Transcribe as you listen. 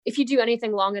if you do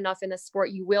anything long enough in this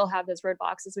sport, you will have those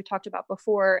roadblocks, as we talked about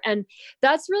before. And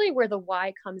that's really where the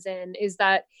why comes in, is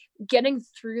that getting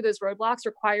through those roadblocks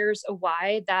requires a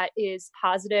why that is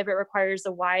positive. It requires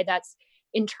a why that's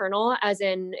internal, as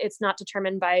in it's not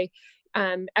determined by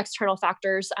external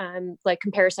factors like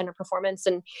comparison or performance,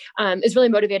 and is really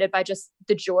motivated by just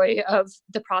the joy of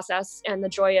the process and the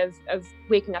joy of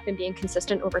waking up and being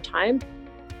consistent over time.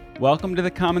 Welcome to the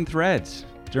Common Threads.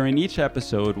 During each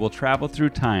episode, we'll travel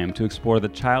through time to explore the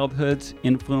childhoods,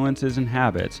 influences, and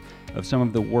habits of some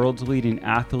of the world's leading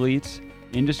athletes,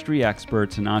 industry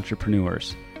experts, and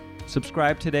entrepreneurs.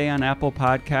 Subscribe today on Apple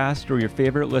Podcast or your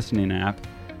favorite listening app,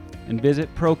 and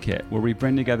visit ProKit, where we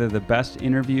bring together the best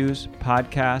interviews,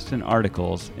 podcasts, and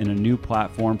articles in a new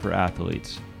platform for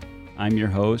athletes. I'm your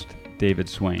host, David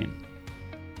Swain.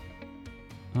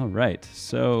 All right,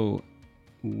 so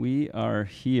we are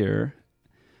here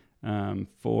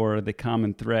for the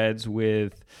Common Threads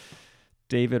with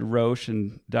David Roche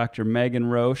and Dr. Megan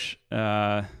Roche.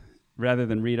 Rather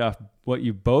than read off what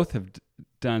you both have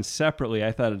done separately,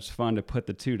 I thought it's fun to put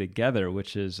the two together,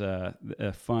 which is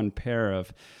a fun pair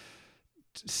of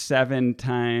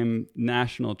 7-time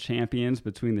national champions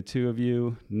between the two of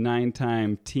you,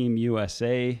 9-time Team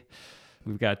USA.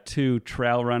 We've got 2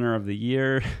 Trail Runner of the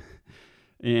Year.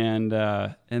 And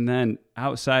then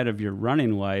outside of your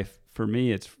running life, for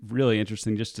me, it's really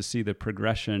interesting just to see the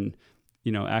progression,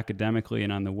 academically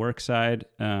and on the work side.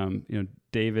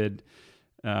 David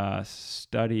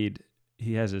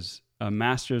he has a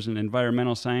master's in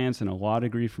environmental science and a law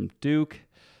degree from Duke.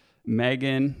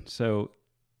 Megan, so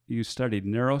you studied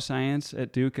neuroscience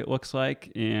at Duke, it looks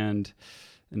like, and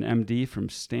an MD from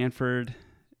Stanford,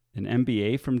 an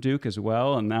MBA from Duke as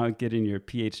well, and now getting your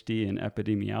PhD in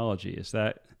epidemiology. Is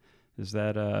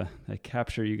that I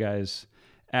capture you guys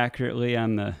accurately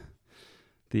on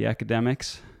the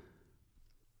academics?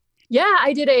 Yeah,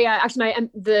 I did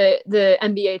the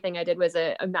MBA thing I did was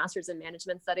a master's in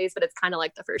management studies, but it's kind of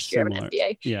like the first year of an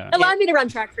MBA. Yeah. It allowed me to run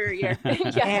track for a year.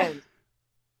 Yeah.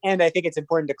 And I think it's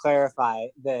important to clarify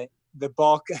that the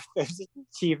bulk of those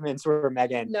achievements were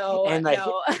Megan. No.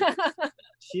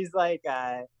 She's like,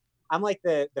 I'm like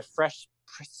the fresh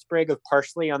sprig of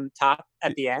parsley on top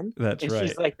at the end. That's and right.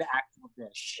 She's like the actual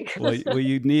dish. Well,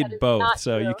 you need both.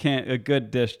 So true. You can't. A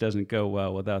good dish doesn't go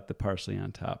well without the parsley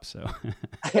on top. So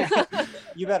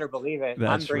You better believe it.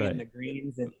 That's I'm bringing right. the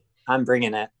greens and I'm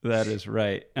bringing it. That is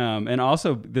right. And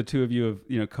also the two of you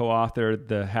have co-authored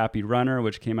The Happy Runner,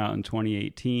 which came out in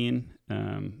 2018,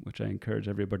 which I encourage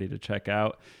everybody to check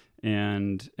out,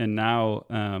 and now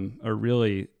are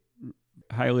really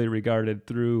highly regarded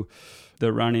through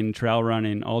the running, trail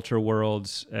running, ultra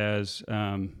worlds as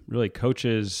really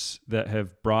coaches that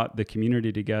have brought the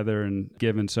community together and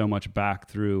given so much back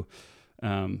through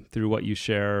what you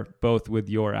share, both with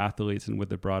your athletes and with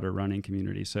the broader running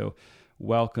community. So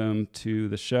welcome to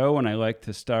the show. And I like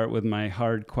to start with my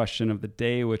hard question of the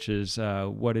day, which is,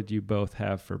 what did you both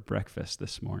have for breakfast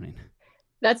this morning?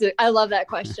 I love that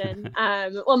question.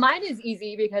 Well, mine is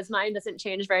easy because mine doesn't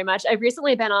change very much. I've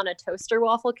recently been on a toaster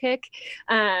waffle kick.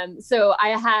 So I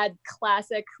had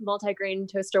classic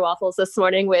multigrain toaster waffles this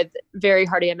morning with very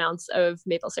hearty amounts of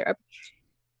maple syrup.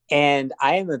 And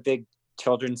I am a big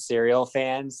children's cereal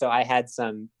fan. So I had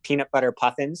some peanut butter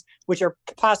puffins, which are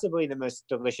possibly the most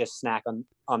delicious snack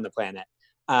on the planet.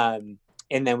 And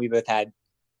then we both had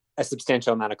a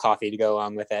substantial amount of coffee to go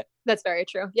along with it. That's very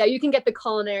true. Yeah, you can get the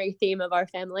culinary theme of our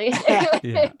family,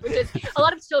 Yeah. which is a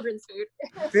lot of children's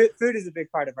food. Food is a big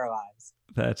part of our lives.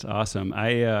 That's awesome.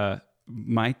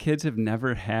 My kids have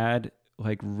never had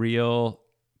like real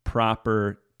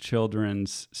proper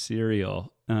children's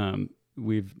cereal.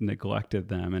 We've neglected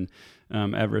them,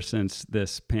 and ever since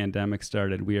this pandemic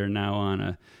started, we are now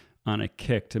on a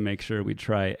kick to make sure we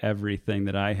try everything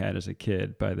that I had as a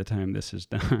kid by the time this is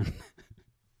done.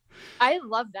 I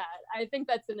love that. I think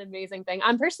that's an amazing thing.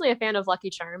 I'm personally a fan of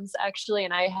Lucky Charms, actually,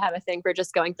 and I have a thing for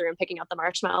just going through and picking out the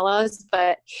marshmallows,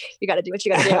 but you got to do what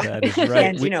you got to do. That is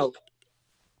right. And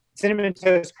Cinnamon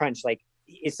Toast Crunch, like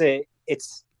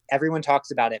it's everyone talks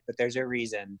about it, but there's a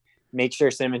reason. Make sure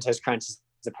Cinnamon Toast Crunch is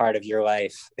a part of your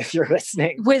life if you're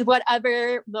listening. With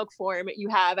whatever milk form you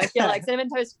have. I feel like Cinnamon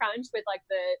Toast Crunch with like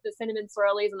the cinnamon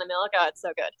swirlies and the milk. Oh, it's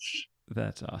so good.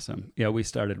 That's awesome. Yeah, we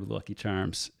started with Lucky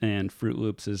Charms, and Fruit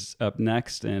Loops is up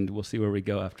next, and we'll see where we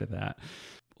go after that.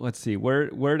 Let's see where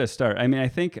to start. I mean, I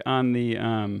think on the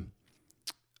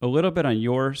a little bit on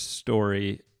your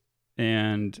story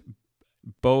and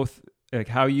both like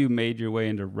how you made your way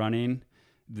into running,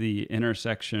 the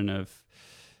intersection of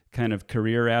kind of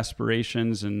career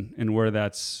aspirations and where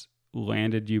that's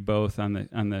landed you both on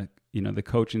the the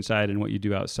coaching side and what you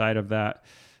do outside of that.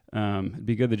 It'd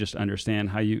be good to just understand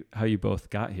how you both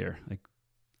got here, like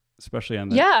especially on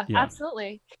the Yeah,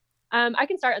 absolutely. I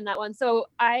can start on that one. So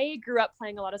I grew up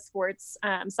playing a lot of sports,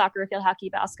 soccer, field hockey,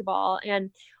 basketball,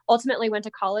 and ultimately went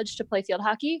to college to play field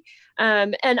hockey.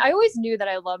 And I always knew that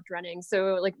I loved running.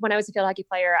 So like when I was a field hockey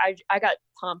player, I got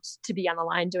pumped to be on the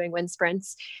line doing wind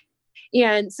sprints.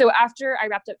 And so after I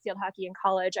wrapped up field hockey in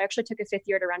college, I actually took a fifth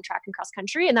year to run track and cross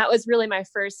country. And that was really my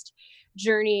first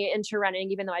journey into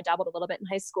running, even though I dabbled a little bit in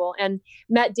high school, and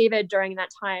met David during that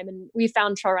time. And we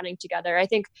found trail running together. I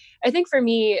think for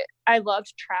me, I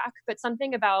loved track, but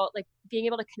something about like being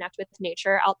able to connect with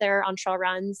nature out there on trail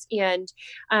runs and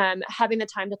having the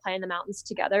time to play in the mountains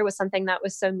together was something that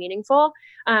was so meaningful.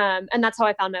 And that's how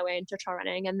I found my way into trail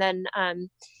running. And then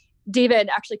David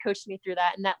actually coached me through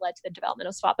that, and that led to the development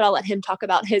of SWAT. But I'll let him talk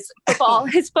about his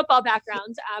football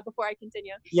background before I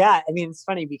continue. Yeah, I mean, it's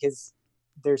funny because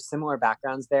there's similar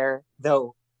backgrounds there,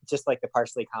 though. Just like the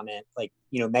Parsley comment, like,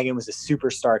 you know, Megan was a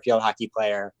superstar field hockey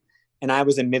player, and I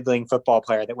was a middling football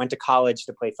player that went to college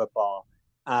to play football,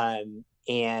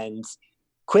 and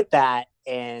quit that,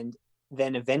 and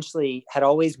then eventually had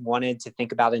always wanted to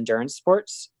think about endurance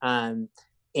sports,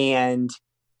 and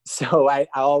so I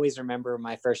always remember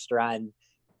my first run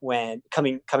when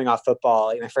coming off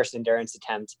football, my first endurance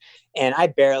attempt, and I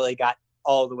barely got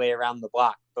all the way around the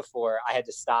block before I had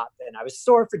to stop, and I was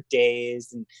sore for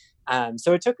days. And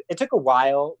so it took a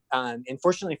while. And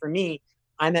fortunately for me,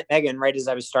 I met Megan right as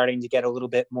I was starting to get a little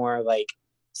bit more like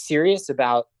serious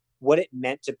about what it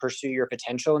meant to pursue your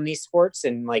potential in these sports,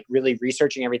 and like really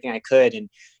researching everything I could. And,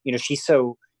 you know, she's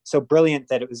so brilliant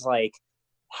that it was like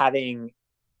having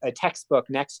a textbook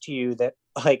next to you that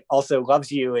like also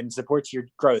loves you and supports your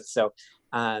growth. So,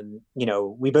 you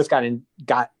know, we both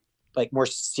got like more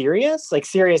serious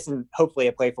in hopefully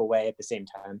a playful way at the same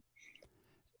time.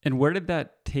 And where did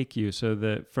that take you? So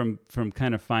that from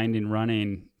kind of finding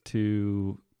running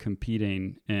to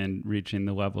competing and reaching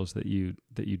the levels that you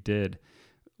did,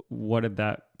 what did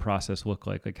that process look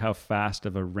like? Like how fast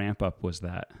of a ramp up was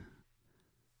that?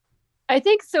 I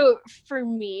think so for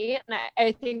me, and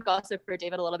I think also for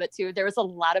David a little bit too, there was a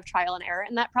lot of trial and error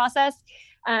in that process.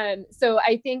 So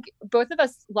I think both of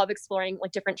us love exploring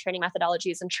like different training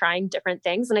methodologies and trying different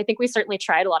things. And I think we certainly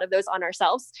tried a lot of those on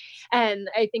ourselves. And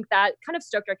I think that kind of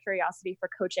stoked our curiosity for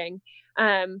coaching.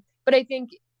 But I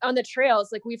think on the trails,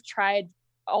 like we've tried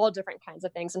all different kinds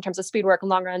of things in terms of speed work and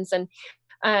long runs. And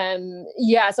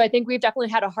so I think we've definitely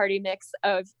had a hearty mix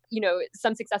of, you know,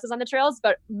 some successes on the trails,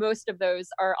 but most of those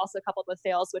are also coupled with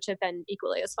fails, which have been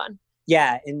equally as fun.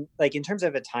 Yeah. And like in terms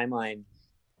of a timeline,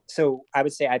 so I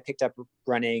would say I picked up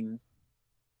running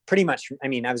pretty much, I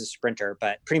mean, I was a sprinter,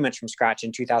 but pretty much from scratch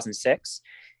in 2006,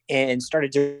 and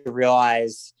started to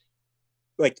realize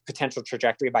like the potential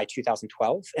trajectory by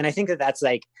 2012. And I think that that's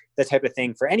like the type of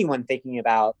thing for anyone thinking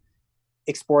about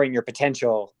exploring your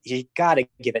potential, you got to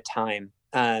give it time.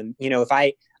 You know, if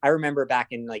I remember back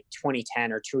in like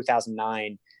 2010 or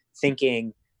 2009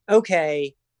 thinking,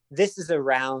 okay, this is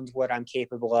around what I'm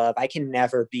capable of. I can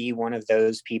never be one of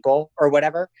those people or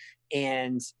whatever.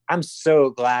 And I'm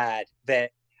so glad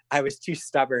that I was too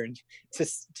stubborn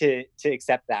to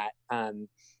accept that.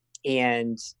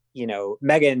 And, you know,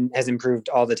 Megan has improved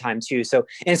all the time too. So,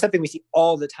 and it's something we see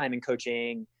all the time in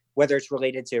coaching, whether it's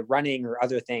related to running or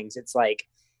other things. It's like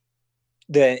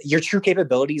your true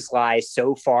capabilities lie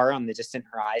so far on the distant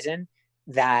horizon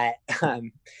that,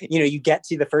 you know, you get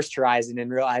to the first horizon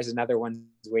and realize another one's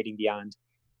waiting beyond.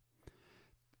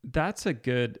 That's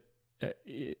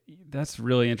that's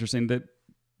really interesting. That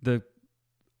the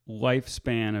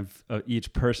lifespan of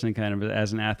each person kind of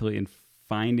as an athlete and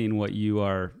finding what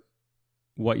your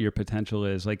potential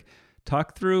is. Like,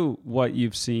 talk through what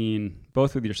you've seen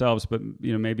both with yourselves, but,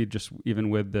 you know, maybe just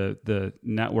even with the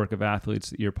network of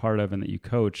athletes that you're part of and that you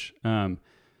coach,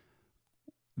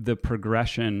 the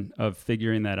progression of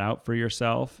figuring that out for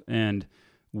yourself, and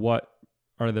what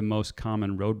are the most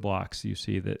common roadblocks you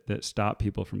see that stop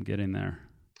people from getting there?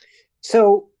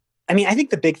 So, I mean, I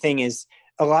think the big thing is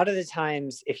a lot of the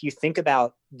times, if you think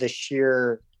about the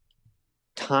sheer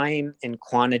time and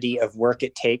quantity of work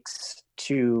it takes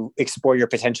to explore your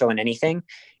potential in anything,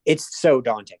 it's so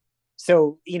daunting.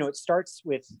 So, you know, it starts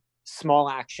with small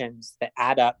actions that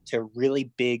add up to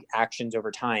really big actions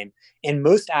over time. And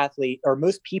most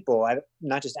people,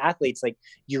 not just athletes, like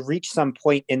you reach some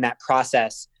point in that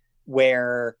process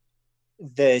where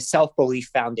the self-belief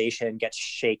foundation gets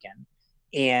shaken.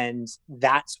 And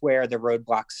that's where the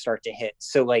roadblocks start to hit.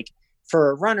 So like for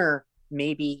a runner,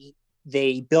 maybe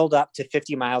they build up to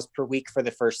 50 miles per week for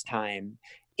the first time,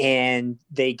 and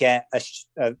they get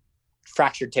a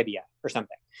fractured tibia or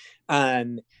something.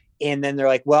 And then they're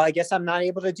like, well, I guess I'm not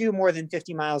able to do more than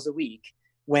 50 miles a week.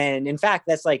 When in fact,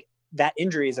 that's like, that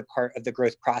injury is a part of the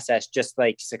growth process, just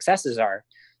like successes are.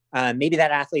 Maybe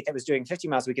that athlete that was doing 50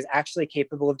 miles a week is actually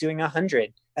capable of doing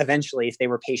 100 eventually if they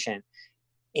were patient.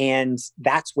 And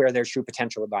that's where their true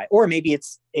potential would lie. Or maybe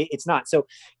it's not. So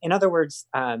in other words,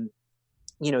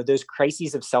 those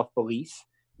crises of self-belief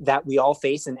that we all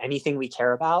face in anything we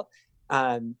care about,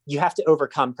 you have to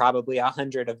overcome probably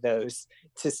 100 of those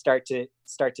to start to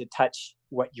touch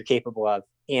what you're capable of.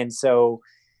 And so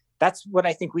that's what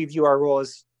I think we view our role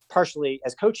as, partially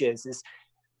as coaches, is,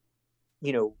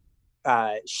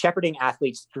 shepherding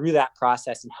athletes through that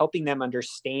process and helping them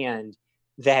understand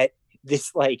that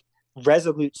this like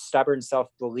resolute, stubborn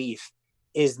self-belief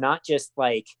is not just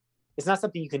like, it's not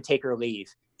something you can take or leave.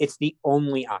 It's the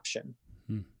only option.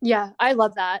 Yeah, I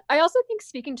love that. I also think,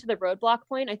 speaking to the roadblock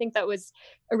point, I think that was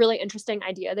a really interesting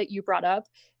idea that you brought up,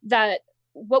 that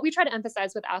what we try to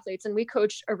emphasize with athletes, and we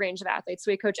coach a range of athletes.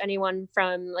 So we coach anyone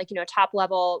from top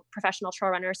level professional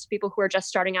trail runners to people who are just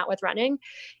starting out with running,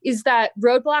 is that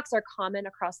roadblocks are common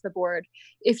across the board.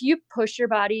 If you push your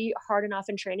body hard enough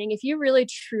in training, if you really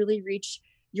truly reach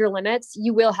your limits,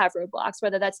 you will have roadblocks,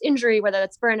 whether that's injury, whether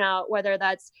that's burnout, whether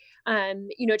that's,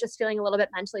 just feeling a little bit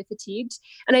mentally fatigued.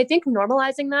 And I think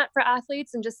normalizing that for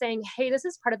athletes and just saying, hey, this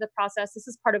is part of the process. This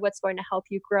is part of what's going to help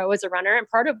you grow as a runner. And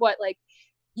part of what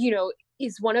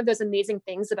is one of those amazing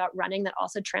things about running that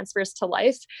also transfers to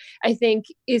life, I think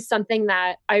is something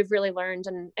that I've really learned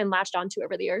and latched onto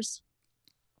over the years.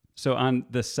 So on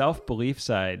the self-belief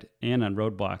side and on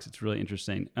roadblocks, it's really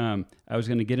interesting. I was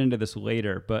going to get into this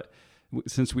later, but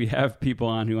since we have people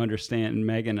on who understand, and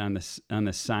Megan on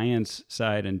the science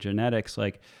side and genetics,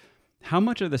 like how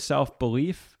much of the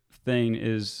self-belief thing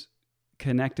is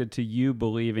connected to you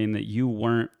believing that you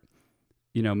weren't,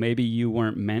 maybe you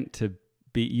weren't meant to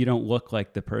be, you don't look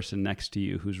like the person next to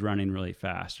you who's running really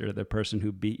fast, or the person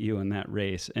who beat you in that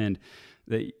race, and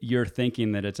that you're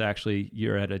thinking that it's actually,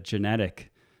 you're at a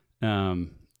genetic,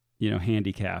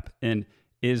 handicap. And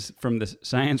is, from the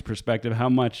science perspective, how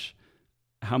much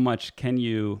can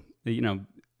you,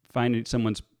 finding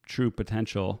someone's true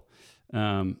potential,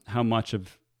 how much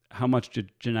do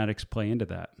genetics play into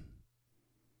that?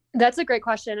 That's a great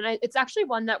question. And it's actually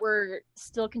one that we're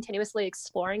still continuously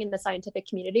exploring in the scientific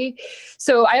community.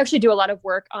 So I actually do a lot of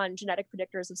work on genetic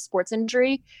predictors of sports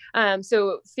injury.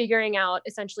 So figuring out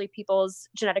essentially people's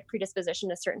genetic predisposition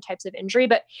to certain types of injury.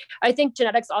 But I think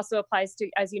genetics also applies to,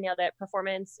 as you nailed it,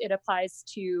 performance. It applies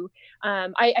to,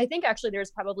 I think actually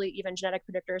there's probably even genetic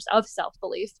predictors of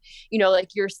self-belief,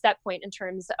 like your set point in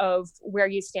terms of where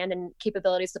you stand and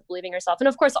capabilities of believing yourself. And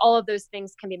of course, all of those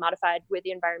things can be modified with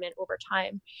the environment over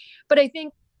time. But I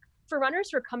think for runners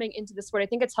who are coming into the sport, I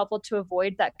think it's helpful to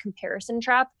avoid that comparison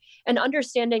trap and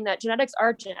understanding that genetics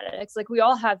are genetics. Like, we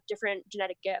all have different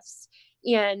genetic gifts.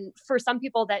 And for some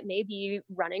people that may be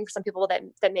running, for some people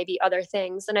that may be other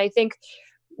things. And I think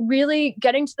really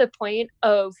getting to the point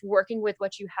of working with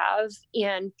what you have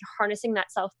and harnessing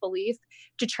that self-belief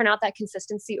to turn out that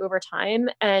consistency over time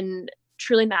and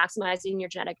truly maximizing your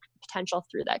genetic potential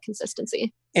through that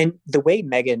consistency. And the way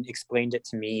Megan explained it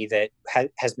to me that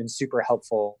has been super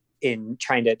helpful in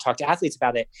trying to talk to athletes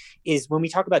about it is, when we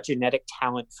talk about genetic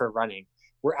talent for running,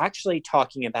 we're actually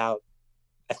talking about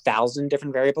 1,000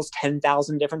 different variables,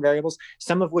 10,000 different variables,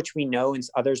 some of which we know and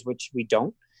others which we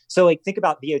don't. So like, think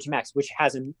about VO2 max, which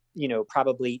has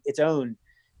probably its own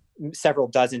several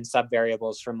dozen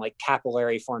subvariables, from like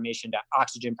capillary formation to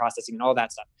oxygen processing and all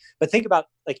that stuff. But think about,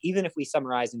 like, even if we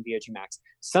summarize in VO2 max,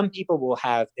 some people will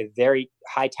have a very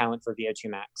high talent for VO2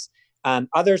 max.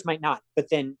 Others might not. But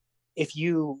then if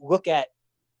you look at,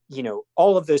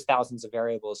 all of those thousands of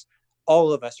variables,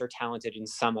 all of us are talented in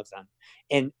some of them.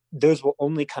 And those will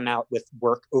only come out with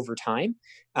work over time.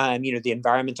 The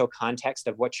environmental context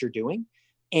of what you're doing.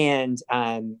 And,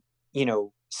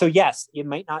 so yes, it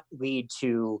might not lead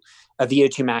to a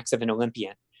VO2 max of an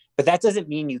Olympian, but that doesn't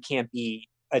mean you can't be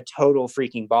a total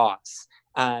freaking boss.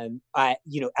 As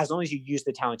long as you use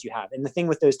the talent you have. And the thing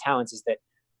with those talents is that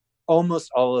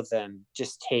almost all of them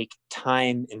just take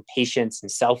time and patience and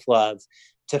self-love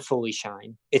to fully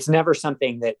shine. It's never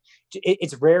something that,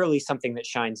 it's rarely something that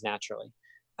shines naturally.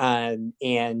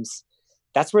 And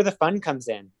that's where the fun comes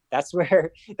in. That's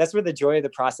where the joy of the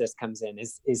process comes in,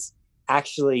 is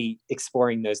actually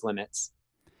exploring those limits.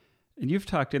 And you've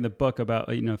talked in the book about,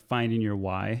 finding your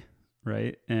why,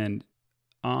 right? And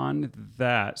on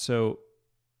that, so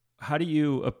how do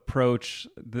you approach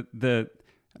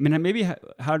maybe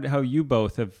how you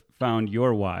both have found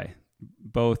your why,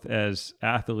 both as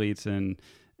athletes and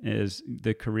as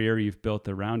the career you've built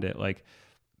around it? Like,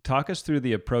 talk us through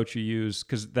the approach you use,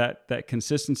 because that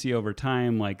consistency over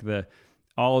time, like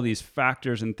all of these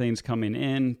factors and things coming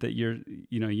in that you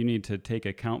need to take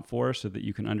account for so that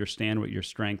you can understand what your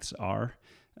strengths are.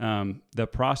 The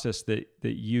process that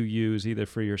you use either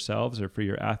for yourselves or for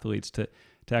your athletes to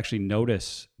actually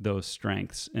notice those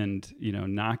strengths and,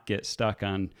 not get stuck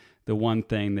on the one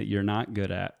thing that you're not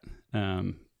good at.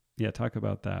 Talk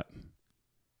about that.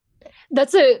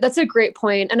 That's a great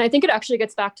point. And I think it actually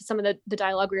gets back to some of the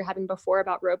dialogue we were having before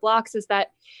about roadblocks, is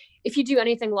that if you do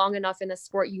anything long enough in this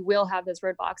sport, you will have those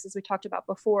roadblocks, as we talked about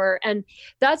before. And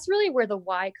that's really where the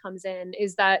why comes in,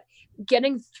 is that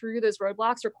getting through those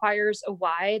roadblocks requires a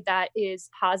why that is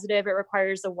positive. It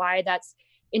requires a why that's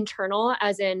internal,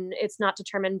 as in it's not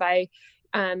determined by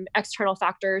external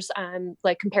factors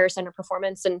like comparison or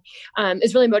performance, and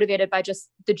is really motivated by just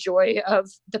the joy of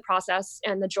the process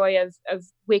and the joy of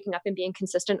waking up and being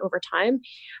consistent over time.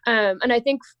 And I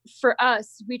think for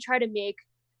us, we try to make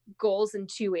goals in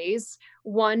two ways.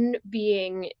 One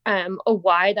being a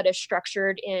why that is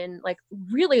structured in like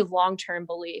really long-term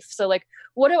belief. So like,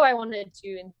 what do I want to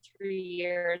do in 3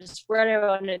 years? Where do I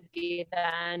want to be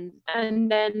then?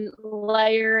 And then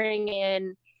layering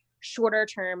in shorter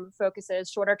term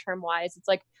focuses, shorter term whys. It's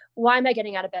like, why am I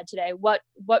getting out of bed today? What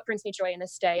brings me joy in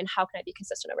this day? And how can I be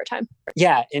consistent over time?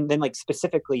 Yeah. And then like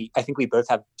specifically, I think we both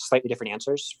have slightly different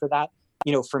answers for that.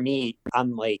 For me,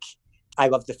 I'm like, I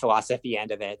love the philosophy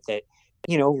end of it that,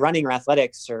 running or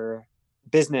athletics or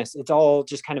business, it's all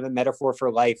just kind of a metaphor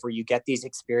for life where you get these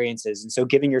experiences. And so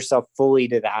giving yourself fully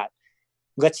to that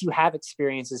lets you have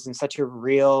experiences in such a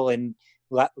real and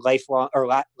lifelong or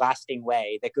lasting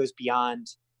way that goes beyond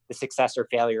the success or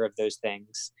failure of those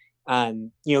things.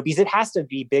 Because it has to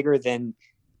be bigger than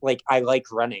like, I like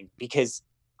running, because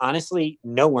honestly,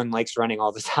 no one likes running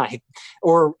all the time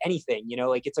or anything,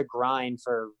 like it's a grind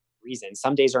for reason.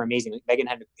 Some days are amazing. Like Megan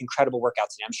had incredible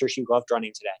workouts today. I'm sure she loved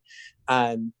running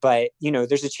today. But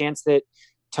there's a chance that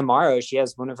tomorrow she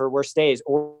has one of her worst days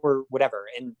or whatever.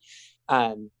 And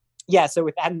so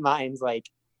with that in mind, like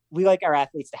we like our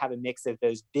athletes to have a mix of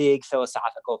those big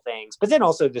philosophical things, but then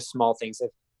also the small things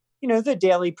of, the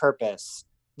daily purpose,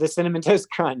 the cinnamon toast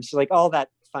crunch, like all that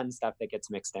fun stuff that gets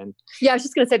mixed in. Yeah, I was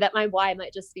just going to say that my why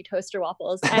might just be toaster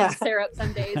waffles and syrup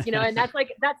some days, and that's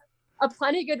a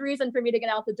plenty good reason for me to get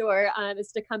out the door,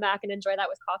 is to come back and enjoy that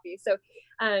with coffee. So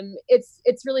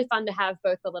it's really fun to have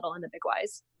both the little and the big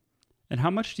whys. And how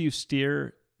much do you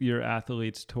steer your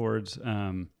athletes towards,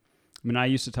 I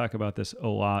used to talk about this a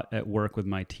lot at work with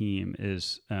my team,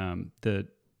 is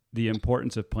the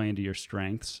importance of playing to your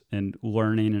strengths and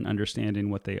learning and understanding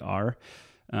what they are,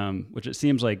 which it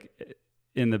seems like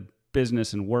in the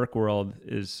business and work world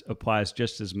applies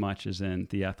just as much as in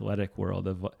the athletic world,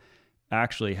 of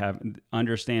actually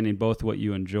understanding both what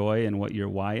you enjoy and what your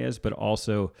why is, but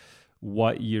also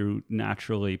what you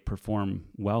naturally perform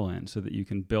well in, so that you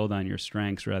can build on your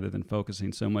strengths rather than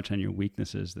focusing so much on your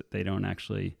weaknesses that they don't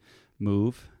actually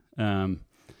move. Yeah.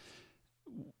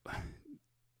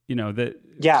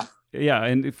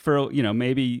 And for,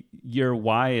 maybe your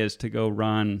why is to go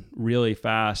run really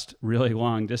fast, really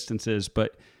long distances,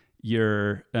 but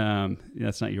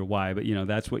that's not your why, but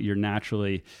that's what you're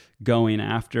naturally going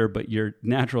after. But your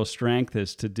natural strength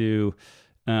is to do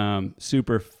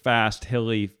super fast,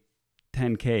 hilly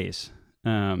 10Ks.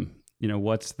 How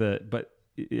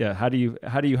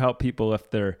do you help people if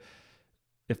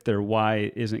their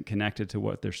why isn't connected to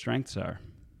what their strengths are?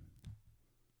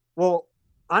 Well,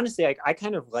 honestly, I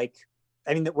kind of like,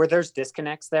 where there's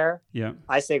disconnects there, yeah,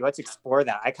 I say, let's explore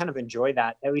that. I kind of enjoy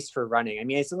that, at least for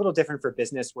running. It's a little different for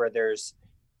business where there's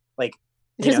like,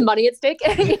 there's money at stake.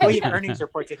 Earnings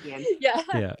reports at the end.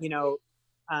 Yeah.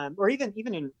 Or even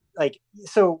in like,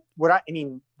 so what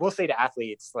we'll say to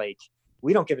athletes, like,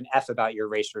 we don't give an F about your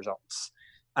race results.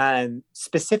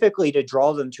 Specifically to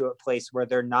draw them to a place where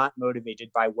they're not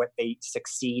motivated by what they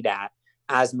succeed at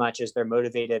as much as they're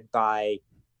motivated by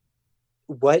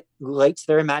what lights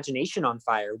their imagination on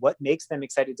fire, what makes them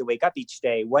excited to wake up each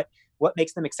day, what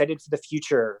makes them excited for the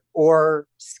future or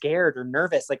scared or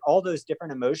nervous, like all those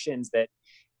different emotions that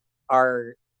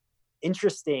are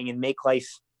interesting and make life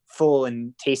full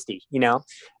and tasty,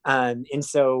 and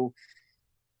so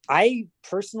I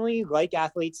personally like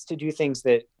athletes to do things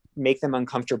that make them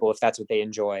uncomfortable if that's what they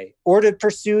enjoy, or to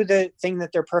pursue the thing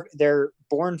that they're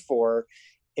born for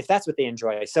if that's what they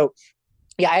enjoy. So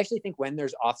yeah, I actually think when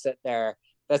there's offset there,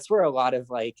 that's where a lot of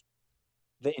like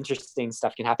the interesting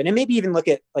stuff can happen. And maybe even look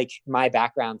at like my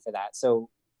background for that. So,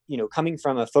 coming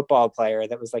from a football player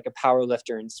that was like a power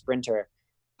lifter and sprinter,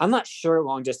 I'm not sure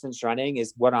long distance running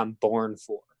is what I'm born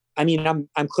for. I'm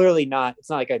clearly not, it's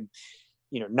not like I'm,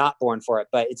 not born for it,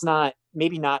 but it's not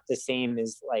maybe not the same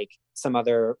as like some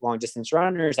other long distance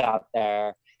runners out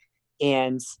there.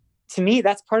 And to me,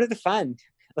 that's part of the fun.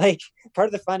 Like, part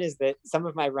of the fun is that some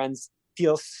of my runs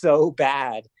feel so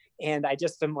bad. And I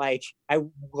just am like, I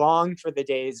long for the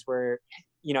days where,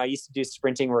 I used to do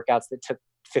sprinting workouts that took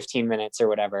 15 minutes or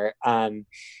whatever.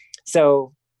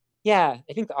 So yeah,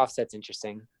 I think the offset's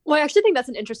interesting. Well, I actually think that's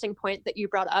an interesting point that you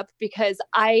brought up, because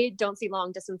I don't see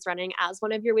long distance running as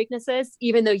one of your weaknesses,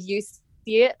 even though you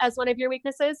see it as one of your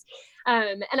weaknesses.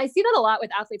 And I see that a lot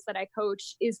with athletes that I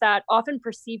coach, is that often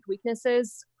perceived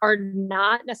weaknesses are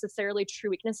not necessarily true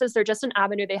weaknesses. They're just an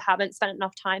avenue they haven't spent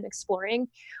enough time exploring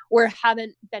or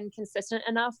haven't been consistent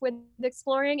enough with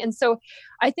exploring. And so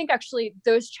I think actually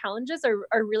those challenges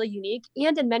are really unique.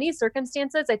 And in many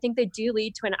circumstances, I think they do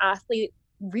lead to an athlete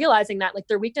realizing that like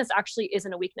their weakness actually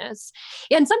isn't a weakness.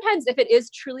 And sometimes if it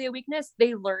is truly a weakness,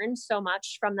 they learn so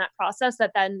much from that process that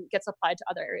then gets applied to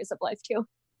other areas of life too.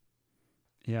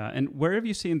 Yeah. And where have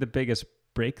you seen the biggest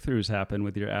breakthroughs happen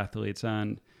with your athletes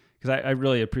on, because I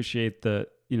really appreciate the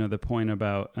point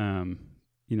about,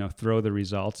 throw the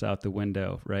results out the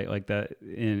window, right? Like that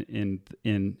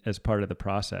in as part of the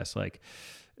process, like,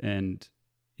 and,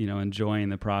 enjoying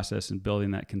the process and building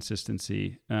that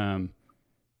consistency.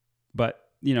 But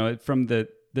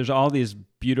there's all these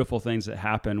beautiful things that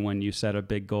happen when you set a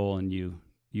big goal and you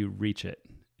reach it,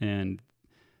 and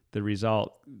the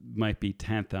result might be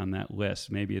 10th on that list.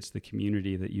 Maybe it's the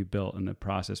community that you built in the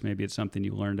process. Maybe it's something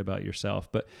you learned about yourself.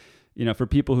 But, for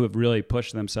people who have really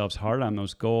pushed themselves hard on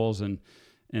those goals and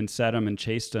set them and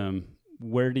chased them,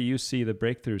 where do you see the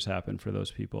breakthroughs happen for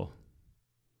those people?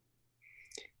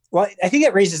 Well, I think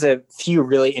it raises a few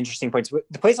really interesting points.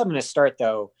 The place I'm going to start,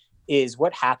 though, is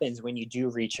what happens when you do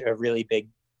reach a really big,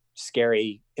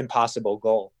 scary, impossible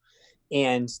goal.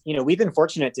 And, we've been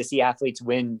fortunate to see athletes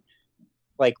win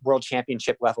like world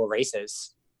championship level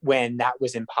races when that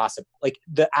was impossible, like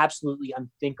the absolutely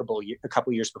unthinkable a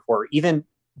couple years before, even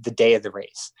the day of the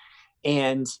race.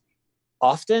 And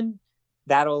often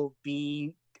that'll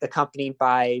be accompanied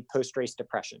by post-race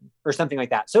depression or something like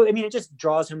that. So, it just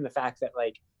draws home the fact that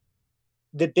like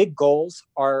the big goals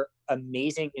are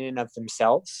amazing in and of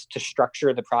themselves to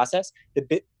structure the process.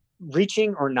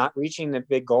 Reaching or not reaching the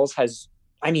big goals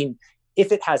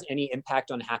if it has any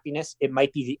impact on happiness, it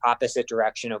might be the opposite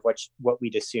direction of what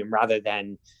we'd assume, rather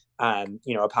than, a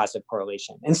positive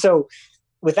correlation. And so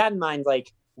with that in mind,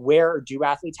 like, where do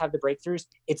athletes have the breakthroughs?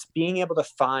 It's being able to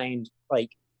find like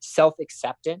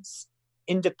self-acceptance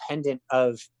independent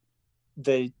of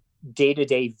the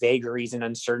day-to-day vagaries and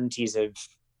uncertainties of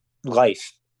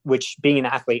life, which being an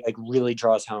athlete like really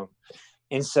draws home.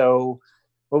 And so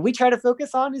what we try to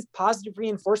focus on is positive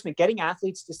reinforcement, getting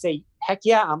athletes to say, heck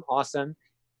yeah, I'm awesome,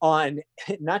 on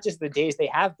not just the days they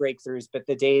have breakthroughs, but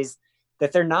the days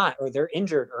that they're not, or they're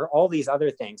injured, or all these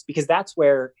other things. Because that's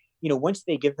where, once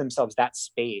they give themselves that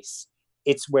space,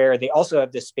 it's where they also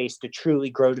have the space to truly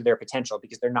grow to their potential,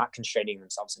 because they're not constraining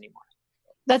themselves anymore.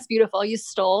 That's beautiful. You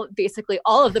stole basically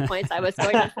all of the points I was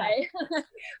going to say.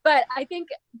 But I think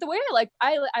the way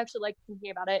I actually like thinking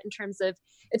about it in terms of,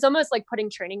 it's almost like putting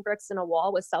training bricks in a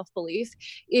wall with self-belief,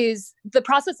 is the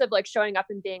process of like showing up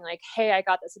and being like, hey, I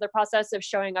got this. So the process of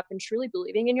showing up and truly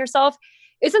believing in yourself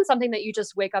isn't something that you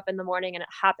just wake up in the morning and it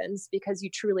happens because you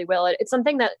truly will. It's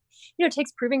something that,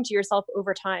 takes proving to yourself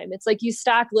over time. It's like you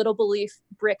stack little belief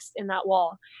bricks in that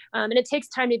wall. And it takes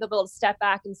time to be able to step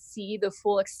back and see the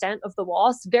full extent of the wall.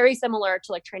 It's very similar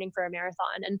to like training for a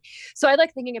marathon. And so I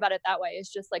like thinking about it that way, is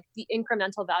just like the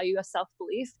incremental value of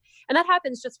self-belief. And that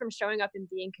happens just from showing up and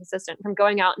being consistent, from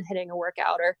going out and hitting a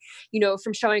workout, or,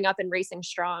 from showing up and racing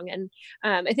strong. And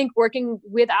I think working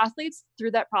with athletes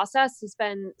through that process has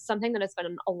been something that has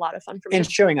been a lot of fun for me. And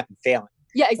showing up and failing.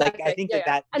 Yeah, exactly. Like, I think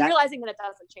that and realizing that it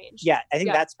doesn't change. Yeah, I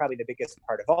think that's probably the biggest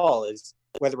part of all, is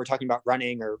whether we're talking about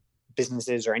running or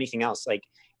businesses or anything else. Like,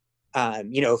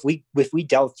 if we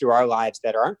delve through our lives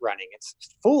that aren't running, it's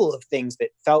full of things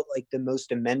that felt like the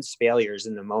most immense failures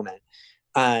in the moment.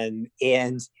 And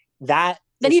that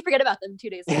then you forget about them 2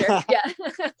 days later. Yeah.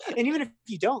 And even if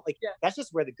you don't, that's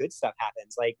just where the good stuff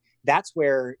happens. Like, that's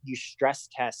where you stress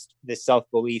test the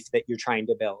self-belief that you're trying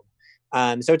to build.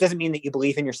 So it doesn't mean that you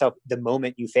believe in yourself the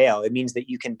moment you fail. It means that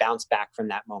you can bounce back from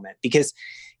that moment. Because,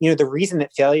 the reason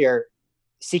that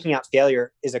seeking out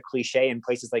failure is a cliche in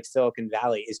places like Silicon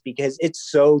Valley is because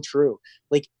it's so true.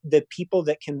 Like, the people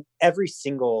that every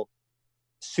single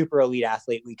super elite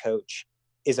athlete we coach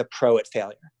is a pro at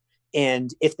failure.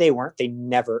 And if they weren't, they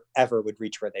never, ever would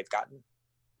reach where they've gotten.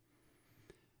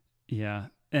 Yeah.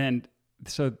 And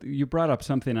so you brought up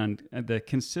something on the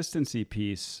consistency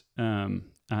piece.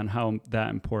 on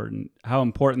how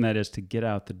important that is to get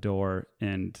out the door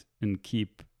and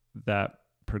keep that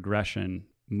progression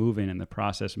moving and the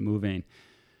process moving.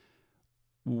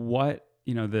 What,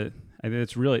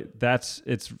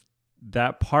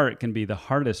 that part can be the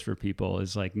hardest for people,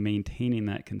 is like maintaining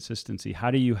that consistency.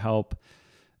 How do you help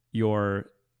your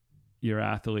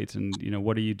athletes, and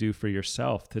what do you do for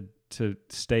yourself to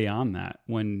stay on that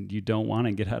when you don't want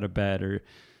to get out of bed, or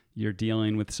you're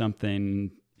dealing with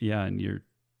something, and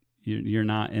you're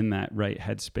not in that right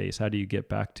headspace? How do you get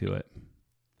back to it?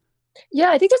 Yeah,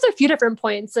 I think there's a few different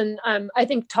points, and I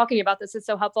think talking about this is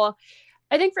so helpful.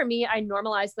 I think for me, I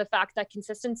normalize the fact that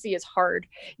consistency is hard,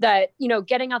 that,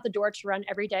 getting out the door to run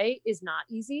every day is not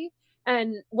easy.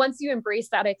 And once you embrace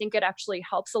that, I think it actually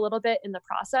helps a little bit in the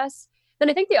process. Then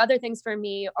I think the other things for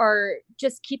me are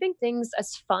just keeping things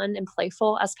as fun and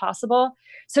playful as possible.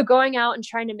 So going out and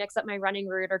trying to mix up my running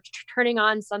route, or turning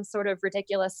on some sort of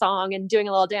ridiculous song and doing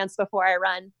a little dance before I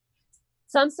run.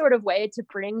 Some sort of way to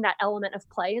bring that element of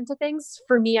play into things,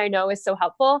 for me, I know is so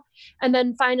helpful. And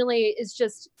then finally is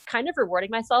just kind of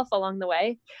rewarding myself along the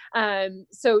way.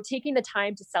 So taking the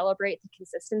time to celebrate the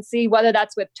consistency, whether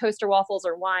that's with toaster waffles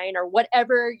or wine or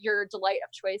whatever your delight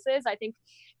of choice is, I think,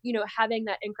 having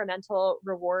that incremental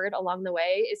reward along the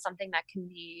way is something that can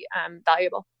be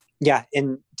valuable. Yeah.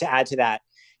 And to add to that,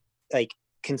 like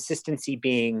consistency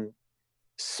being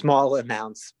small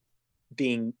amounts,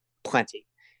 being plenty.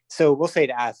 So we'll say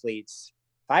to athletes,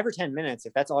 5 or 10 minutes,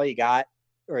 if that's all you got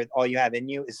or all you have in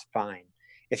you, is fine.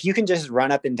 If you can just run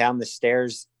up and down the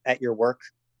stairs at your work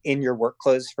in your work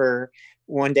clothes for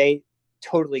one day,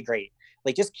 totally great.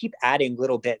 Like just keep adding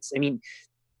little bits. I mean,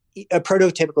 a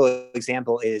prototypical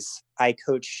example is I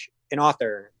coach an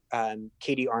author,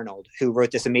 Katie Arnold, who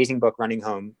wrote this amazing book, Running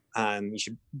Home. You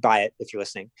should buy it if you're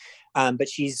listening. But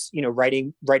she's,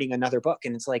 writing another book.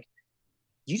 And it's like,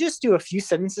 you just do a few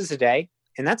sentences a day,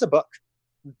 and that's a book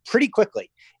pretty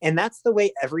quickly. And that's the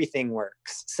way everything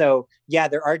works. So yeah,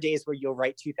 there are days where you'll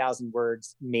write 2,000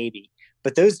 words, maybe,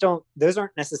 but those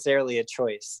aren't necessarily a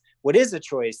choice. What is a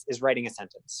choice is writing a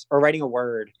sentence or writing a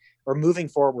word or moving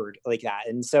forward like that.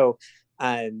 And so,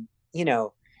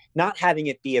 not having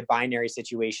it be a binary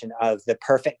situation of the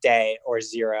perfect day or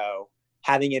zero,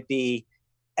 having it be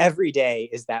every day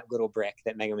is that little brick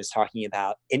that Megan was talking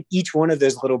about. And each one of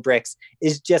those little bricks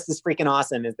is just as freaking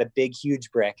awesome as the big,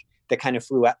 huge brick that kind of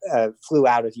flew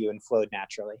out of you and flowed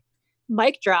naturally.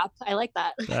 Mic drop. I like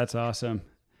that. That's awesome.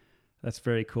 That's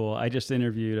very cool. I just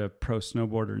interviewed a pro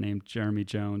snowboarder named Jeremy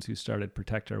Jones who started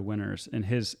Protect Our Winners, and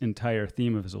his entire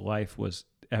theme of his life was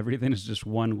everything is just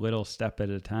one little step at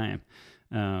a time.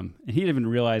 And he didn't even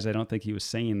realize, I don't think he was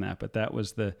saying that, but that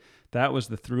was the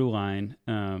through line.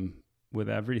 With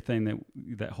everything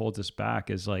that holds us back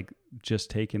is like just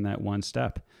taking that one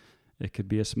step. It could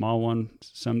be a small one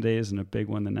some days and a big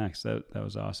one the next. That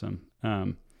was awesome.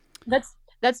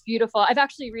 That's beautiful. I've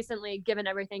actually recently, given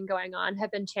everything going on,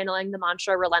 have been channeling the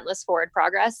mantra relentless forward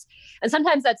progress. And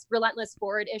sometimes that's relentless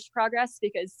forward-ish progress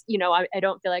because, I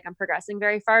don't feel like I'm progressing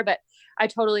very far, but I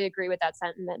totally agree with that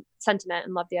sentiment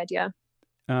and love the idea.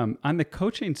 On the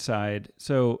coaching side,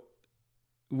 so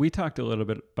we talked a little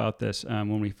bit about this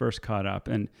when we first caught up,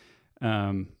 and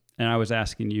I was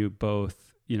asking you both,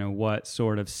 what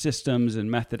sort of systems and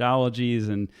methodologies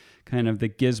and kind of the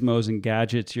gizmos and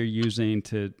gadgets you're using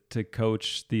to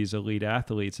coach these elite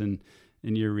athletes, and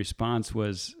your response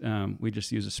was, we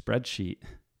just use a spreadsheet.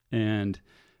 And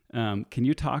can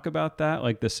you talk about that,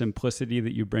 like the simplicity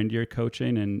that you bring to your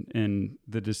coaching and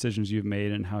the decisions you've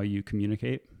made and how you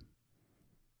communicate?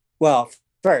 Well,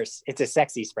 first, it's a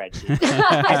sexy spreadsheet.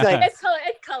 I feel like it's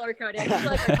color coded. I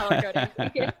feel like we're color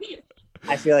coding.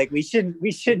 I feel like we shouldn't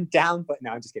downput. No,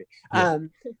 I'm just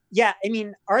kidding. Yeah. I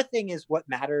mean, our thing is what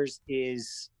matters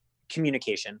is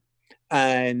communication,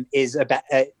 is about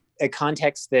a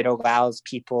context that allows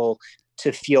people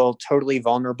to feel totally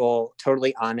vulnerable,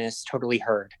 totally honest, totally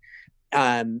heard.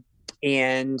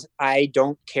 And I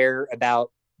don't care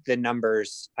about the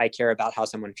numbers. I care about how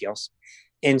someone feels.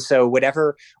 And so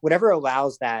whatever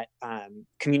allows that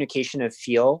communication of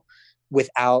feel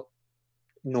without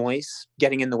noise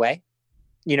getting in the way,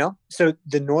 so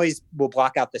the noise will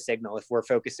block out the signal if we're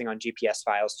focusing on GPS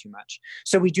files too much.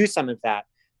 So we do some of that,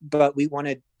 but we want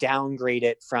to downgrade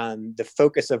it from the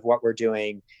focus of what we're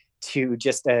doing to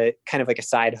just a kind of like a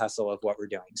side hustle of what we're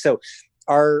doing. So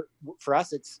for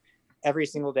us, it's every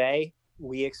single day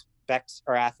we expect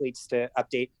our athletes to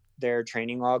update their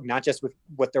training log, not just with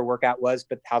what their workout was,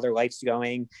 but how their life's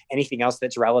going, anything else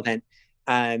that's relevant.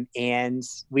 And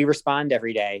we respond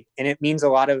every day, and it means a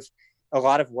lot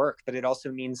of work, but it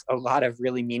also means a lot of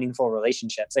really meaningful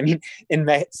relationships. I mean,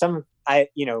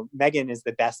 Megan is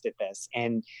the best at this.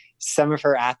 And some of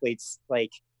her athletes,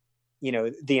 like,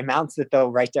 the amounts that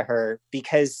they'll write to her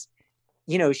because,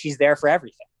 she's there for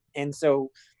everything. And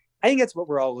so I think that's what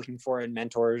we're all looking for in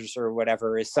mentors or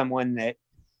whatever, is someone that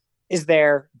is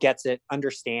there, gets it,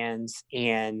 understands,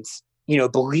 and,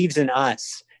 believes in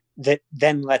us, that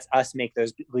then lets us make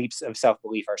those leaps of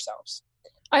self-belief ourselves.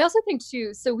 I also think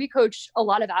too, so we coach a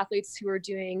lot of athletes who are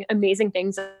doing amazing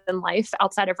things in life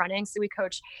outside of running. So we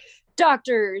coach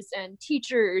doctors and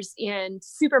teachers and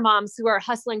super moms who are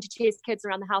hustling to chase kids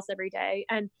around the house every day.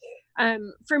 And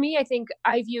for me, I think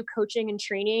I view coaching and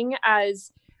training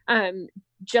as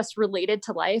just related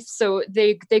to life. So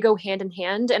they go hand in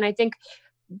hand. And I think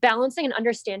balancing and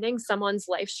understanding someone's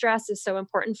life stress is so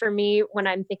important for me when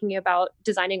I'm thinking about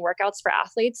designing workouts for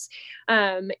athletes,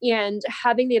 and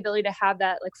having the ability to have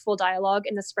that like full dialogue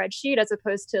in the spreadsheet, as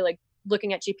opposed to like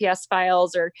looking at GPS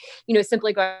files or,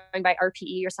 simply going by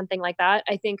RPE or something like that.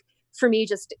 I think for me,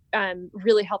 just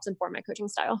really helps inform my coaching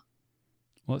style.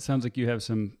 Well, it sounds like you have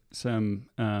some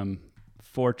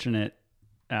fortunate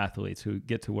athletes who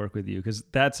get to work with you, because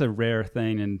that's a rare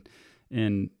thing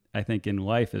in I think in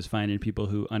life, is finding people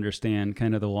who understand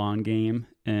kind of the long game.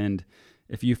 And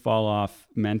if you fall off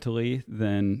mentally,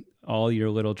 then all your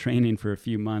little training for a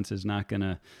few months is not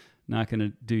gonna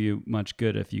do you much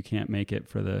good if you can't make it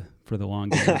for the long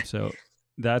game. So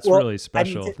that's really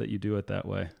special that you do it that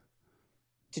way.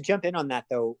 To jump in on that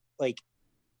though, like,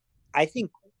 I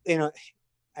think,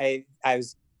 I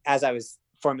was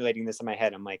formulating this in my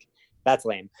head, I'm like, that's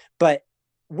lame. But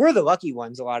we're the lucky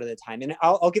ones a lot of the time. And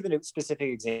I'll give it a specific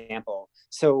example.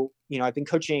 So, I've been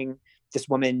coaching this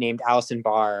woman named Allison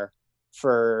Barr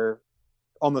for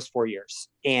almost 4 years.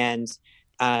 And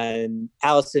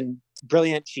Allison,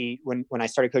 brilliant. When I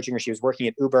started coaching her, she was working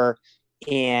at Uber.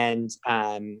 And,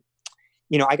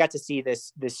 I got to see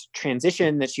this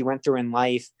transition that she went through in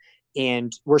life,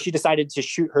 and where she decided to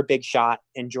shoot her big shot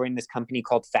and join this company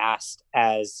called Fast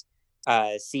as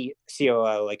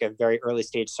COO, like a very early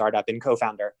stage startup, and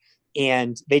co-founder.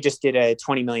 And they just did a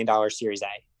 $20 million Series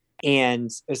A and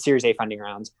a Series A funding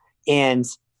round. And,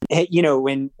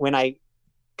 when I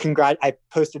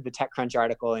posted the TechCrunch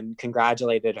article and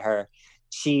congratulated her,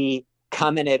 she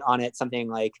commented on it something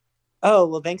like, "Oh,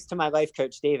 well, thanks to my life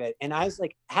coach, David." And I was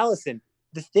like, Allison,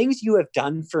 the things you have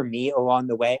done for me along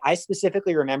the way. I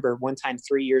specifically remember one time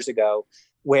 3 years ago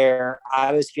where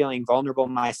I was feeling vulnerable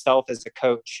myself as a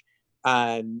coach,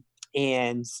 and,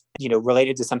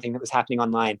 related to something that was happening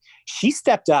online. She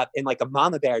stepped up and, like a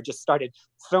mama bear, just started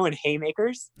throwing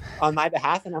haymakers on my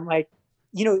behalf. And I'm like,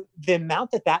 the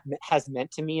amount that has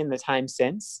meant to me in the time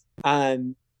since,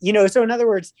 so in other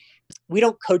words, we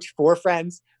don't coach for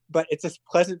friends, but it's a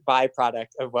pleasant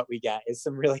byproduct of what we get is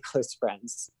some really close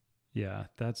friends. Yeah,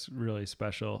 that's really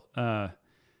special.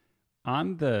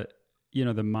 On the,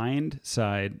 the mind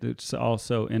side, it's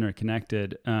also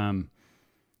interconnected.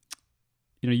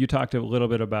 You talked a little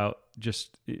bit about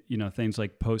just, things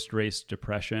like post-race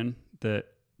depression that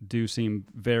do seem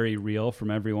very real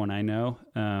from everyone I know.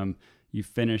 You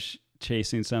finish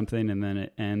chasing something and then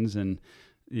it ends, and,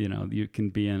 you can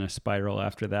be in a spiral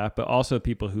after that. But also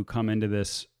people who come into the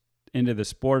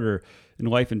sport or in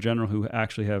life in general who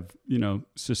actually have,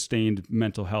 sustained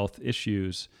mental health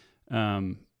issues.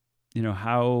 How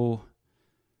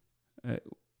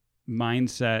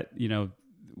mindset,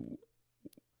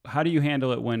 how do you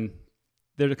handle it when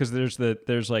because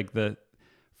there's like the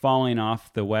falling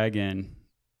off the wagon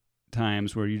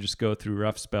times where you just go through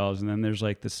rough spells, and then there's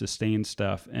like the sustained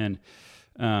stuff. And,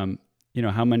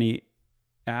 how many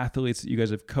athletes that you guys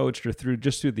have coached or through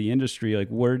the industry, like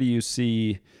where do you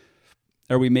see,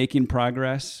 are we making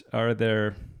progress? Are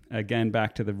there, again,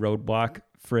 back to the roadblock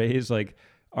phrase, like,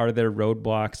 are there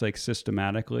roadblocks like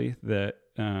systematically that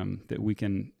we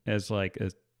can, as like a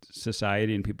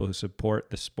society and people who support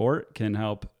the sport, can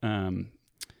help,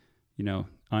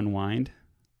 unwind?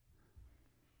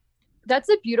 That's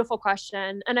a beautiful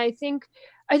question. And I think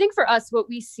for us, what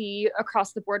we see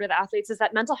across the board with athletes is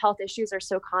that mental health issues are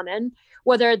so common,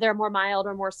 whether they're more mild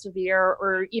or more severe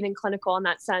or even clinical in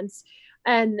that sense.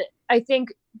 And I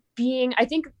think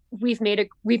we've made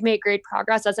great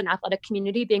progress as an athletic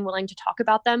community, being willing to talk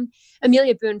about them.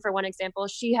 Amelia Boone, for one example,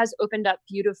 she has opened up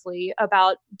beautifully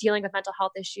about dealing with mental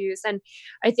health issues. And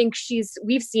I think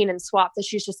we've seen in SWAP that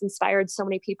she's just inspired so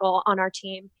many people on our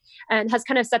team and has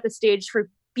kind of set the stage for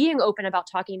being open about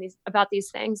talking about these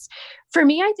things. For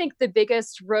me, I think the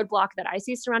biggest roadblock that I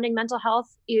see surrounding mental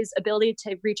health is ability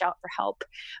to reach out for help.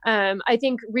 I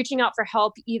think reaching out for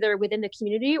help either within the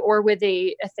community or with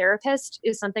a therapist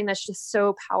is something that's just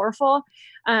so powerful,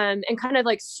 and kind of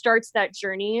like starts that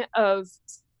journey of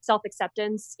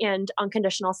self-acceptance and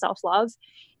unconditional self-love.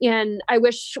 And I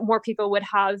wish more people would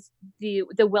have the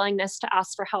willingness to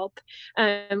ask for help.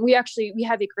 We have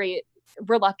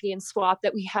we're lucky in SWAP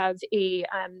that we have a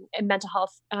mental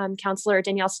health counselor,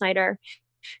 Danielle Snyder,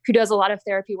 who does a lot of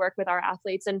therapy work with our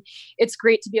athletes. And it's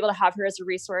great to be able to have her as a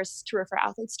resource to refer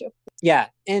athletes to. Yeah.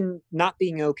 And not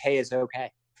being okay is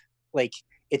okay. Like,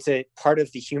 it's a part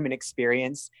of the human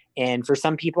experience. And for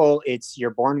some people, you're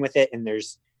born with it and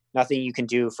there's nothing you can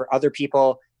do. For other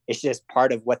people, it's just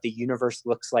part of what the universe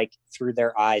looks like through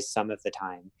their eyes some of the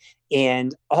time.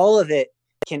 And all of it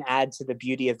can add to the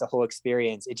beauty of the whole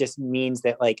experience. It just means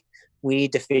that, like, we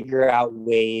need to figure out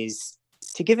ways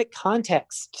to give it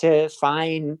context, to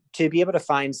be able to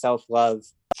find self-love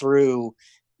through,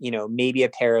 maybe a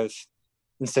pair of,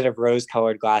 instead of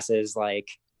rose-colored glasses, like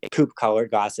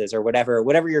poop-colored glasses or whatever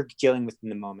you're dealing with in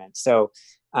the moment. So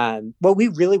what we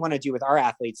really want to do with our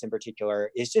athletes in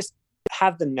particular is just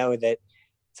have them know that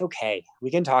it's okay.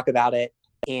 We can talk about it.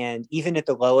 And even at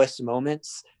the lowest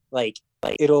moments,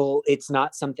 it's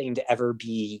not something to ever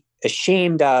be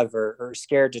ashamed of or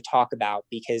scared to talk about,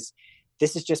 because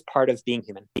this is just part of being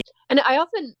human. And I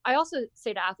also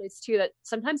say to athletes too, that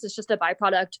sometimes it's just a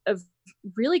byproduct of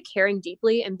really caring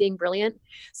deeply and being brilliant.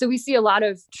 So we see a lot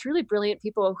of truly brilliant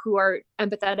people who are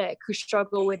empathetic, who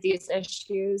struggle with these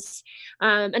issues.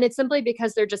 And it's simply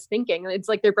because they're just thinking. It's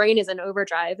like their brain is in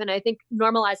overdrive. And I think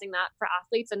normalizing that for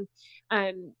athletes and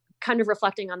kind of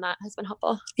reflecting on that has been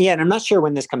helpful. Yeah. And I'm not sure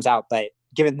when this comes out, but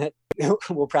given that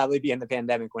we'll probably be in the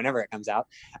pandemic whenever it comes out,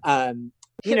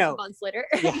 months later.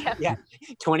 yeah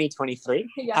 2023.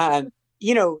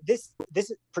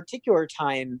 This particular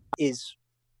time is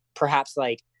perhaps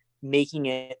like making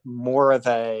it more of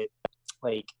a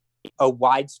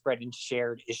widespread and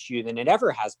shared issue than it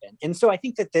ever has been. And so I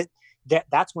think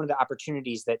that's one of the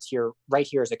opportunities that's here right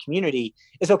here as a community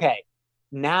is, okay,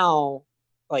 now,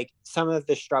 like, some of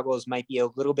the struggles might be a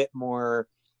little bit more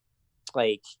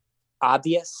like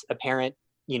obvious, apparent,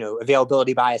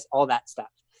 availability bias, all that stuff.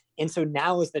 And so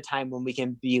now is the time when we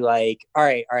can be like, all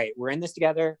right, we're in this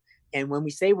together. And when we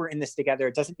say we're in this together,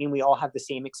 it doesn't mean we all have the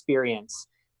same experience.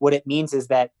 What it means is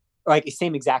that, like, the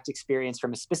same exact experience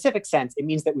from a specific sense. It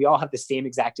means that we all have the same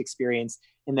exact experience,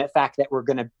 and that fact that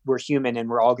we're human and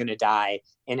we're all going to die.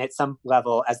 And at some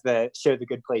level, as the show The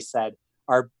Good Place said,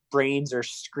 our brains are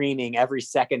screaming every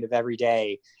second of every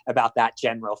day about that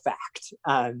general fact.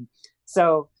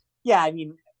 So yeah, I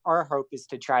mean, our hope is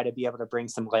to try to be able to bring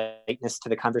some lightness to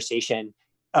the conversation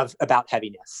about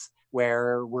heaviness,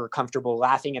 where we're comfortable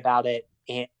laughing about it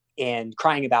and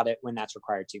crying about it when that's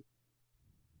required to.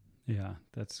 Yeah,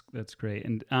 that's great.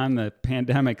 And on the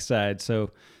pandemic side,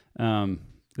 so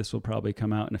this will probably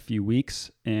come out in a few weeks,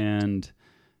 and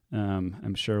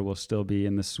I'm sure we'll still be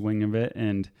in the swing of it.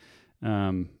 And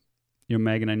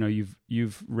Megan, I know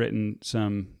you've written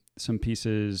some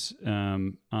pieces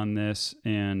on this,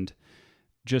 and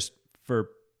just for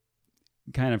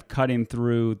kind of cutting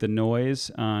through the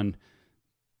noise on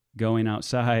going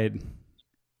outside,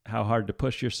 how hard to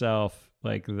push yourself,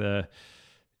 like the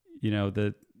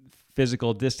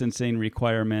physical distancing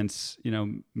requirements,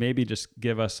 maybe just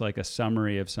give us like a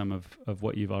summary of some of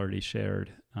what you've already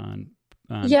shared on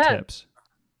tips.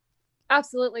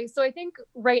 Absolutely. So I think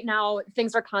right now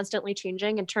things are constantly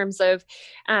changing in terms of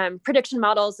prediction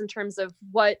models, in terms of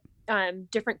what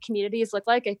different communities look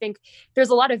like. I think there's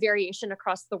a lot of variation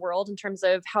across the world in terms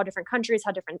of how different countries,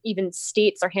 how different even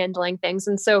states are handling things.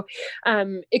 And so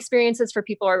experiences for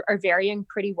people are varying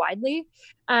pretty widely.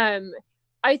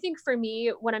 I think for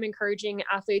me, what I'm encouraging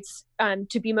athletes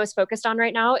to be most focused on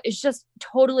right now is just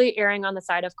totally erring on the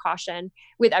side of caution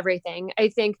with everything. I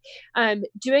think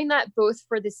doing that both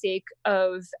for the sake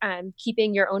of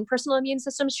keeping your own personal immune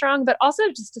system strong, but also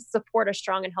just to support a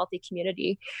strong and healthy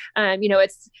community.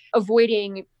 It's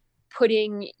avoiding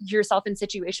putting yourself in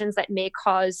situations that may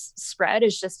cause spread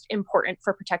is just important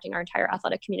for protecting our entire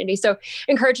athletic community. So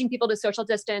encouraging people to social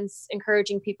distance,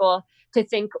 encouraging people to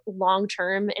think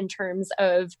long-term in terms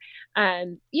of,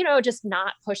 just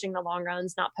not pushing the long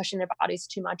runs, not pushing their bodies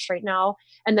too much right now.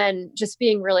 And then just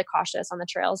being really cautious on the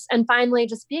trails. And finally,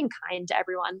 just being kind to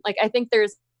everyone. Like, I think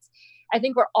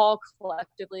we're all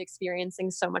collectively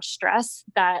experiencing so much stress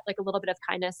that like a little bit of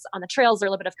kindness on the trails or a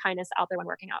little bit of kindness out there when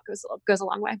working out goes a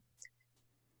long way.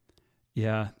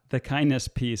 Yeah, the kindness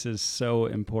piece is so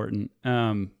important.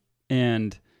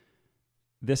 And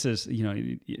this is,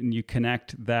 you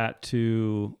connect that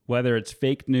to whether it's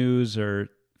fake news or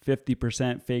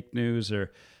 50% fake news,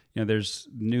 or, there's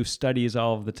new studies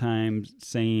all of the time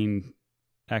saying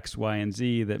X, Y, and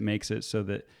Z that makes it so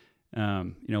that,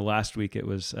 last week it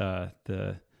was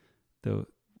the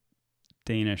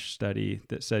Danish study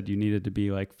that said you needed to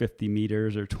be like 50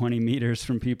 meters or 20 meters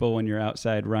from people when you're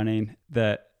outside running,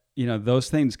 that, you know, those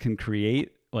things can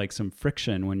create like some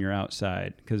friction when you're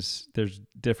outside because there's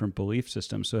different belief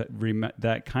systems. So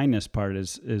that kindness part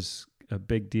is a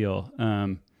big deal.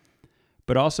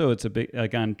 But also it's a big,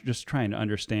 like, on just trying to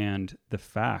understand the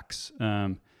facts.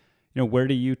 You know, where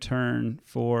do you turn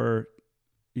for,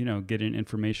 you know, getting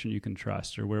information you can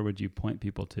trust, or where would you point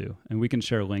people to? And we can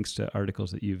share links to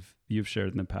articles that you've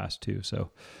shared in the past too.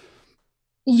 So.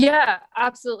 Yeah,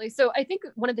 absolutely. So I think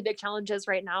one of the big challenges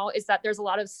right now is that there's a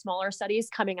lot of smaller studies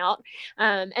coming out.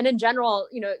 And in general,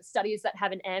 you know, studies that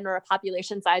have an N or a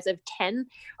population size of 10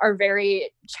 are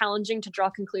very challenging to draw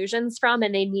conclusions from,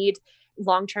 and they need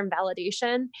long-term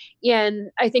validation.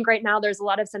 And I think right now there's a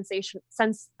lot of I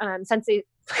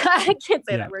can't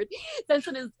say that word.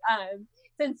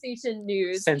 Sensation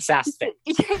news. Sensastic.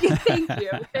 Thank you.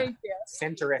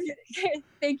 Centrific.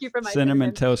 Thank you for my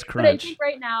Cinnamon Toast Crunch. But I think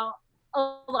right now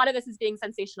a lot of this is being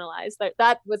sensationalized.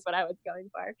 That was what I was going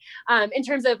for. In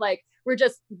terms of like, we're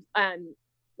just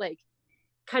like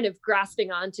kind of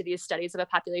grasping onto these studies of a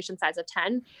population size of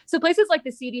 10. So places like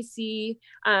the CDC,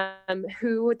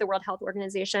 WHO, the World Health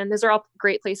Organization, those are all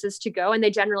great places to go. And they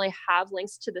generally have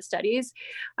links to the studies.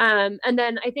 And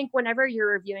then I think whenever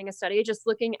you're reviewing a study, just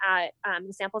looking at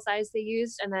the sample size they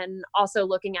used, and then also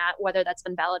looking at whether that's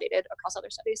been validated across other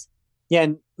studies. Yeah.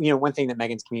 And, you know, one thing that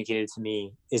Megan's communicated to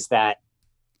me is that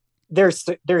there's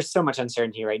so much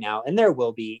uncertainty right now, and there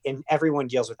will be, and everyone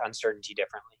deals with uncertainty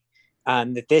differently.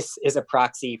 That this is a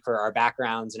proxy for our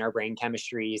backgrounds and our brain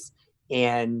chemistries.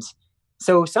 And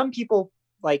so some people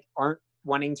like aren't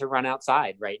wanting to run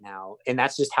outside right now, and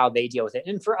that's just how they deal with it.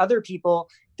 And for other people,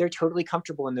 they're totally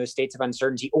comfortable in those states of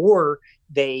uncertainty, or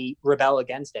they rebel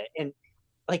against it. And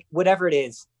like, whatever it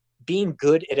is, being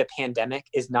good at a pandemic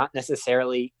is not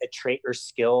necessarily a trait or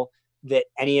skill that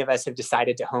any of us have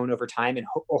decided to hone over time, and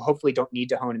hopefully don't need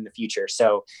to hone in the future.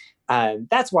 So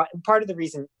that's why part of the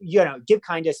reason, you know, give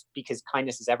kindness because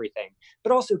kindness is everything,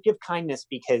 but also give kindness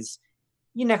because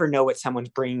you never know what someone's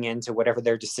bringing into whatever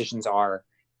their decisions are.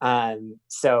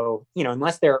 So, you know,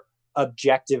 unless they're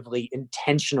objectively,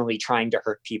 intentionally trying to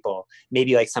hurt people,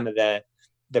 maybe like some of the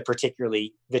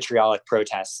particularly vitriolic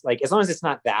protests, like as long as it's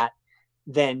not that,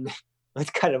 then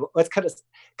let's cut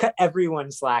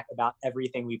everyone slack about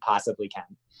everything we possibly can.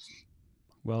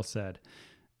 Well said.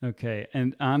 Okay.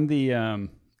 And on the,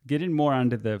 getting more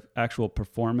onto the actual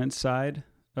performance side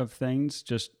of things,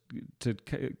 just to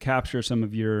capture some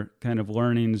of your kind of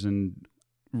learnings and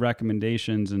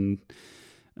recommendations. And,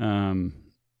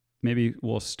 maybe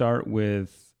we'll start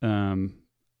with, I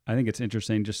think it's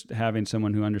interesting just having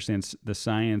someone who understands the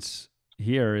science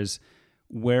here is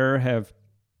where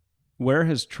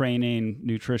has training,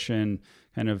 nutrition,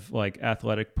 kind of like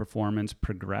athletic performance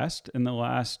progressed in the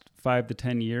last 5 to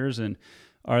 10 years? And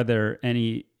are there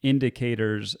any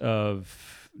indicators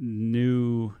of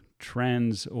new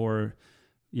trends, or,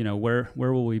 you know, where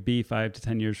will we be 5 to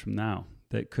 10 years from now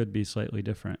that could be slightly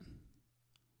different?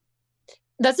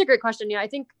 That's a great question. Yeah, I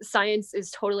think science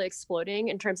is totally exploding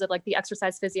in terms of like the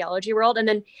exercise physiology world. And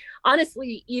then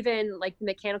honestly, even like the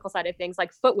mechanical side of things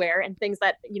like footwear and things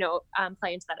that, you know,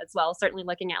 play into that as well. Certainly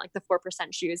looking at like the 4%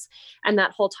 shoes and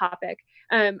that whole topic.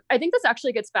 I think this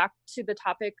actually gets back to the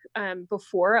topic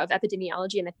before of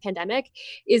epidemiology and the pandemic,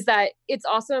 is that it's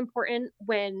also important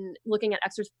when looking at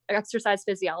exercise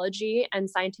physiology and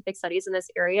scientific studies in this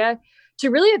area to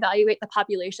really evaluate the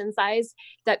population size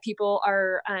that people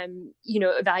are, you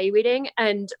know, evaluating,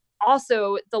 and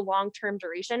also the long-term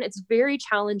duration. It's very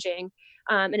challenging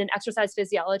in an exercise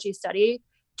physiology study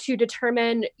to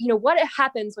determine, you know, what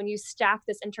happens when you stack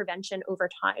this intervention over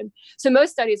time. So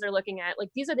most studies are looking at like,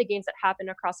 these are the gains that happen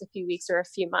across a few weeks or a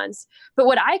few months. But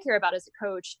what I care about as a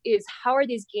coach is how are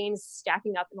these gains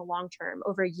stacking up in the long term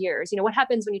over years? You know, what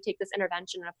happens when you take this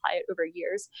intervention and apply it over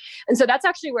years? And so that's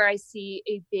actually where I see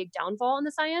a big downfall in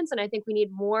the science. And I think we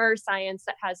need more science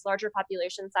that has larger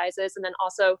population sizes and then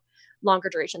also longer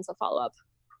durations of follow-up.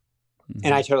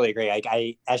 And I totally agree.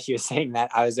 I as she was saying that,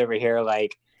 I was over here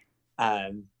like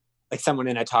someone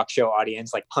in a talk show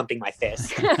audience, like pumping my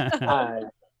fist.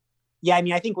 Yeah, I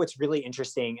mean, I think what's really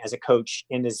interesting as a coach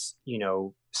and as, you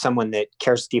know, someone that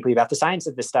cares deeply about the science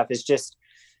of this stuff is just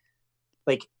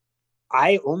like,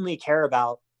 I only care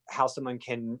about how someone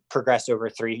can progress over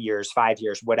 3 years, 5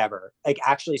 years, whatever, like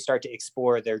actually start to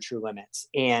explore their true limits.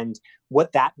 And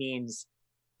what that means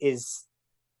is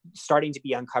starting to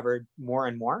be uncovered more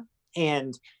and more.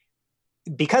 And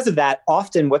because of that,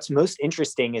 often what's most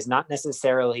interesting is not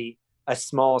necessarily a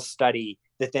small study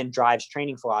that then drives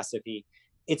training philosophy.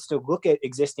 It's to look at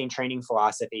existing training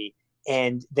philosophy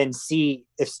and then see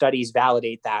if studies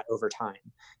validate that over time.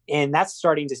 And that's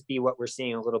starting to be what we're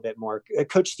seeing a little bit more.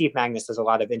 Coach Steve Magnus does a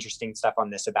lot of interesting stuff on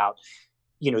this about,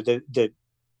 the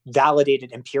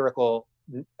validated empirical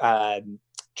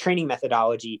training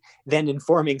methodology, then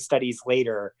informing studies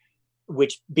later,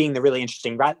 which being the really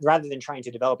interesting, rather than trying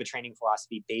to develop a training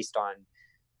philosophy based on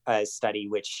a study,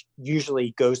 which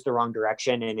usually goes the wrong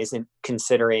direction and isn't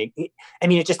considering,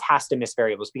 it just has to miss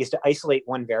variables, because to isolate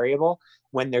one variable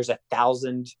when there's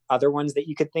 1,000 other ones that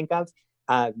you could think of,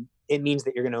 it means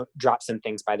that you're going to drop some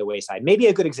things by the wayside. Maybe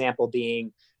a good example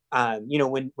being,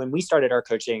 when we started our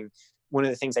coaching, one of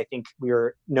the things I think we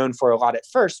were known for a lot at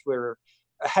first were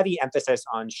a heavy emphasis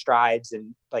on strides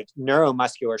and like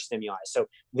neuromuscular stimuli. So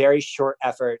very short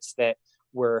efforts that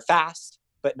were fast,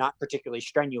 but not particularly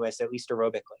strenuous, at least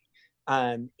aerobically.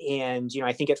 I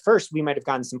think at first we might have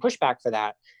gotten some pushback for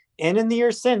that. And in the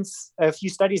years since, a few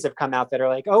studies have come out that are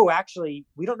like, oh, actually,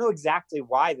 we don't know exactly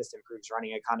why this improves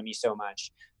running economy so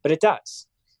much, but it does.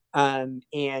 And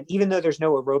even though there's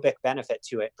no aerobic benefit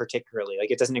to it particularly,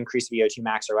 like it doesn't increase VO2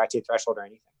 max or lactate threshold or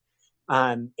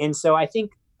anything. And so I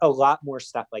think a lot more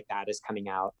stuff like that is coming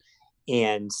out.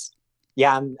 And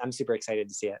yeah, I'm super excited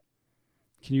to see it.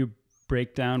 Can you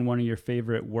break down one of your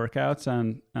favorite workouts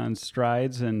on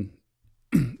strides, and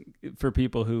for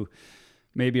people who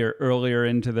maybe are earlier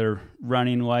into their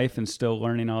running life and still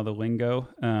learning all the lingo?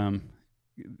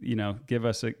 Give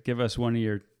us one of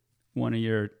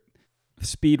your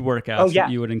speed workouts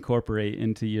that you would incorporate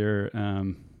into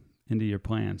your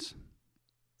plans.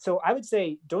 So I would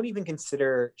say don't even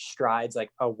consider strides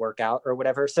like a workout or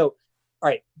whatever. So, all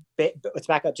right, let's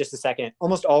back up just a second.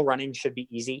 Almost all running should be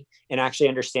easy, and actually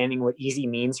understanding what easy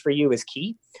means for you is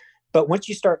key. But once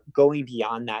you start going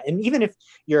beyond that, and even if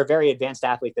you're a very advanced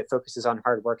athlete that focuses on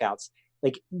hard workouts,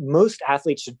 like most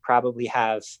athletes should probably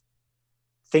have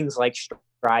things like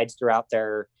strides throughout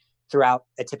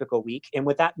a typical week. And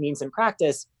what that means in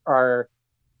practice are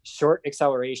short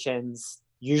accelerations,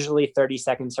 usually 30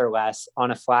 seconds or less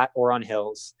on a flat or on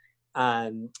hills.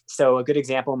 So a good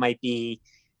example might be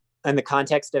in the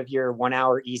context of your 1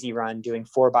 hour easy run, doing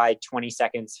 4 by 20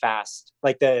 seconds fast,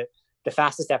 like the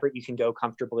fastest effort you can go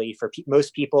comfortably for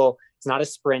most people. It's not a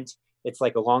sprint. It's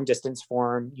like a long distance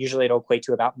form. Usually it'll equate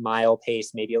to about mile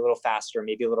pace, maybe a little faster,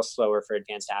 maybe a little slower for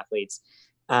advanced athletes,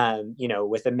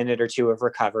 with a minute or two of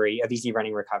recovery, of easy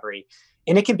running recovery.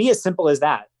 And it can be as simple as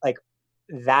that, like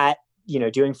that,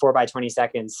 doing 4 by 20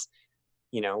 seconds,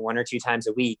 1 or 2 times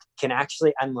a week can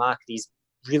actually unlock these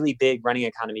really big running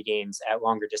economy gains at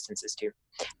longer distances too.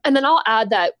 And then I'll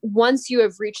add that once you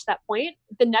have reached that point,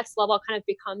 the next level kind of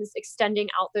becomes extending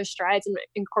out those strides and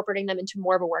incorporating them into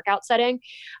more of a workout setting.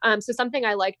 So something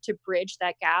I like to bridge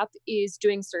that gap is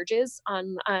doing surges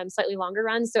on slightly longer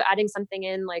runs. So adding something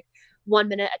in like 1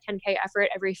 minute, a 10K effort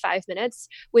every 5 minutes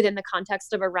within the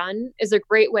context of a run is a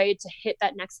great way to hit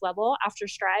that next level after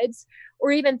strides,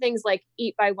 or even things like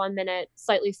eat by 1 minute,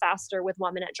 slightly faster with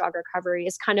 1 minute jog recovery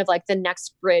is kind of like the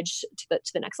next bridge to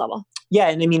the next level. Yeah.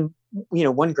 And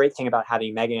one great thing about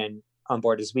having Megan on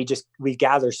board is we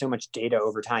gather so much data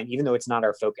over time, even though it's not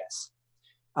our focus.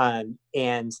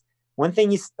 And one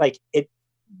thing is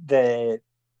the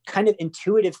kind of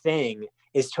intuitive thing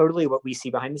is totally what we see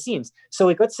behind the scenes. So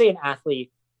like, let's say an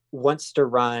athlete wants to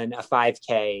run a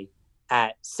 5K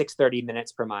at 6:30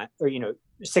 minutes per mile, or,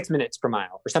 6 minutes per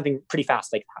mile or something pretty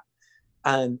fast like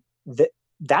that.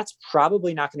 That's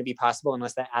probably not going to be possible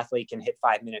unless that athlete can hit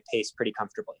 5-minute pace pretty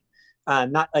comfortably.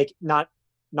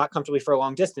 Not comfortably for a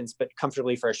long distance, but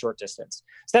comfortably for a short distance.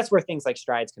 So that's where things like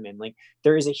strides come in. Like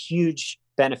there is a huge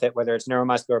benefit, whether it's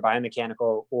neuromuscular,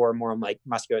 biomechanical, or more like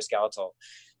musculoskeletal,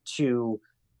 to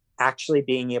actually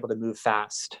being able to move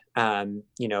fast, the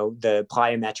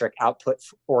plyometric output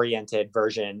oriented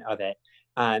version of it.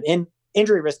 And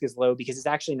injury risk is low because it's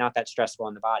actually not that stressful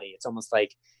on the body. It's almost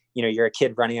like, you're a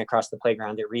kid running across the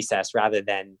playground at recess rather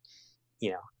than,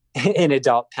 an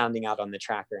adult pounding out on the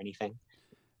track or anything.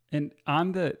 And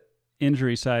on the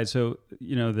injury side, so,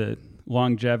 the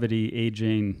longevity,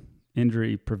 aging,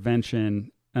 injury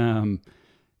prevention,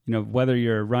 whether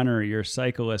you're a runner or you're a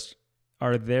cyclist,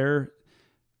 are there,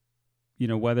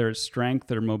 whether it's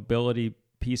strength or mobility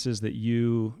pieces that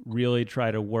you really try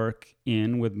to work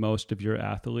in with most of your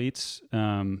athletes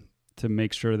to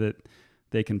make sure that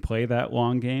they can play that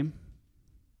long game?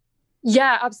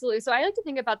 Yeah, absolutely. So I like to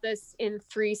think about this in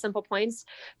 3 simple points.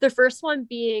 The first one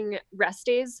being rest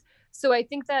days. So I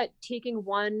think that taking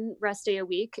one rest day a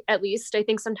week, at least, I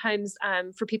think sometimes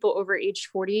for people over age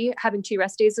 40, having 2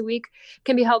 rest days a week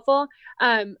can be helpful.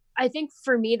 I think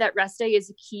for me, that rest day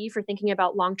is key for thinking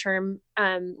about long-term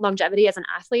longevity as an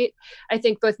athlete. I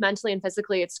think both mentally and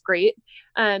physically, it's great.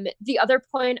 The other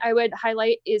point I would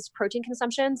highlight is protein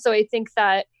consumption. So I think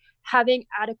that having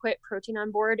adequate protein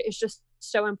on board is just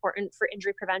so important for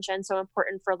injury prevention, so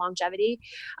important for longevity.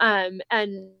 And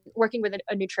working with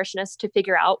a nutritionist to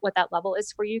figure out what that level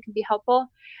is for you can be helpful.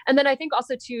 And then I think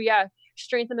also too, yeah,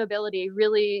 strength and mobility,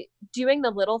 really doing the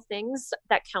little things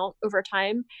that count over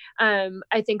time.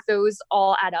 I think those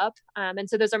all add up. And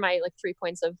so those are my 3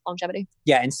 points of longevity.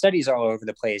 Yeah. And studies are all over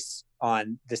the place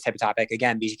on this type of topic,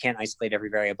 again, because you can't isolate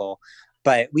every variable,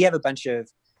 but we have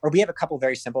a couple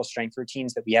very simple strength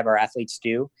routines that we have our athletes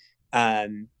do.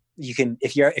 You can,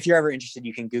 if you're ever interested,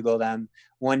 you can Google them.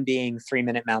 One being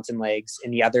 3-minute mountain legs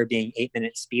and the other being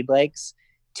 8-minute speed legs.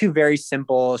 Two very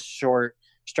simple, short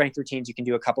strength routines you can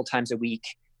do a couple times a week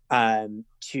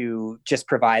to just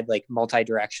provide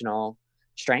multi-directional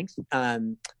strength.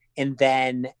 And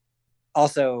then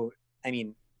also, I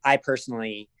mean, I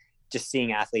personally, just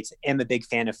seeing athletes, am a big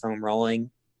fan of foam rolling,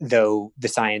 though the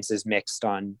science is mixed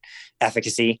on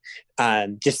efficacy.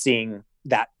 Just seeing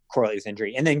that correlate with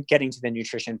injury. And then getting to the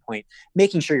nutrition point,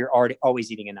 making sure you're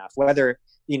always eating enough, whether,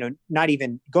 not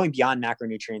even going beyond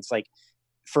macronutrients,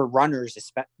 for runners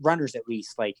at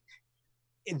least,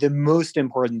 the most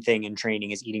important thing in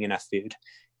training is eating enough food.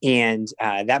 And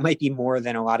that might be more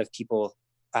than a lot of people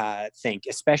think,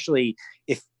 especially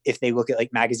if they look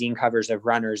at magazine covers of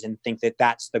runners and think that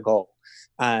that's the goal.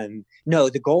 No,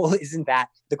 the goal isn't that.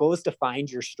 The goal is to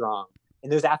find your strong.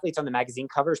 And those athletes on the magazine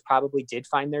covers probably did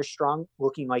find their strong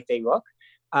looking like they look.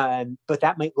 But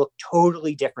that might look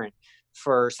totally different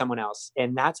for someone else.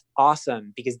 And that's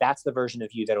awesome, because that's the version of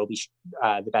you that'll be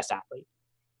the best athlete.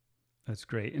 That's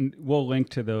great. And we'll link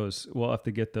to those. We'll have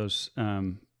to get those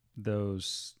workouts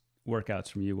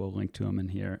from you. We'll link to them in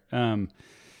here.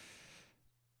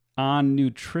 On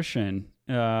nutrition,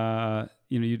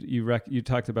 you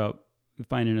talked about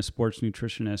finding a sports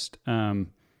nutritionist.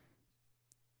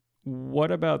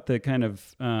 What about the kind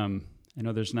of, I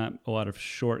know there's not a lot of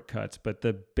shortcuts, but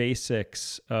the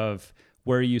basics of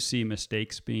where you see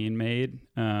mistakes being made?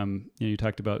 You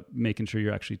talked about making sure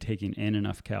you're actually taking in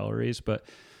enough calories, but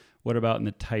what about in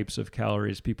the types of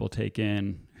calories people take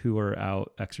in who are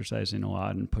out exercising a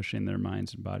lot and pushing their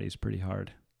minds and bodies pretty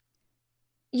hard?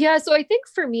 Yeah. So I think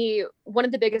for me, one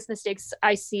of the biggest mistakes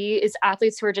I see is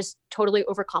athletes who are just totally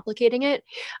overcomplicating it.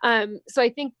 So I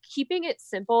think keeping it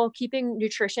simple, keeping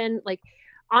nutrition,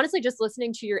 honestly, just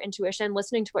listening to your intuition,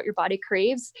 listening to what your body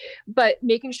craves, but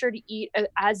making sure to eat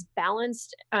as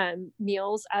balanced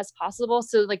meals as possible.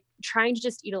 So trying to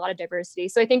just eat a lot of diversity.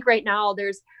 So I think right now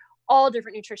there's all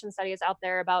different nutrition studies out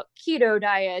there about keto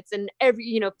diets, and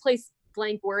every, place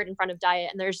blank word in front of diet,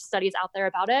 and there's studies out there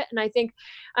about it. And I think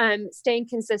staying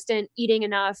consistent, eating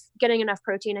enough, getting enough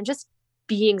protein, and just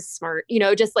being smart,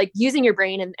 just using your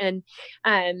brain and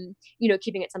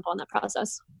keeping it simple in that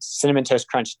process. Cinnamon Toast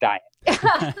Crunch diet.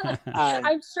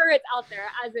 I'm sure it's out there,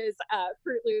 as is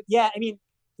Fruit Loops. Yeah. I mean,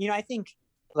 I think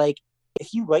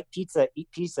if you like pizza, eat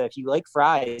pizza. If you like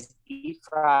fries, eat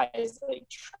fries.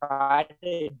 Try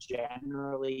to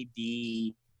generally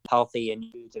be healthy and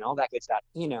foods and all that good stuff.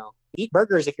 Eat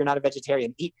burgers if you're not a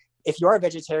vegetarian. If you are a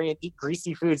vegetarian, eat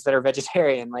greasy foods that are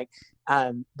vegetarian.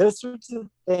 Those sorts of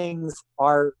things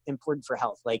are important for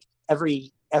health.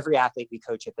 Every athlete we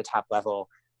coach at the top level,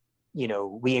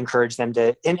 we encourage them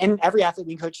to, and every athlete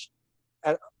we coach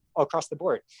across the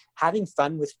board, having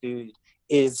fun with food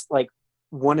is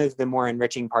one of the more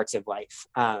enriching parts of life.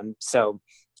 So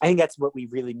I think that's what we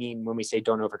really mean when we say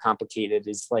don't overcomplicate it,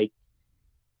 is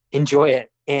enjoy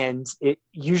it. And it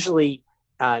usually,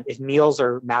 if meals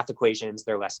are math equations,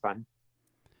 they're less fun.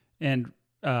 And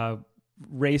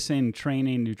racing,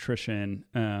 training, nutrition,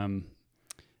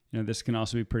 this can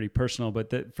also be pretty personal,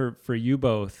 but for you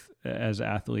both as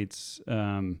athletes,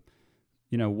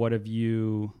 what have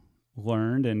you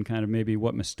learned, and kind of maybe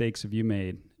what mistakes have you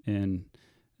made in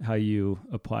how you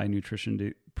apply nutrition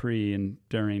to pre and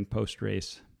during post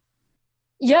race?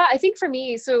 Yeah, I think for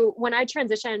me, so when I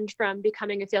transitioned from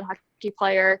becoming a field hockey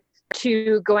player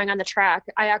to going on the track,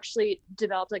 I actually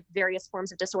developed various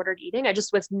forms of disordered eating. I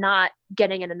just was not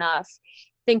getting it enough,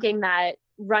 thinking that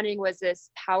running was this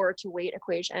power to weight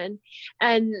equation.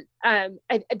 And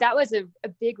that was a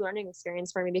big learning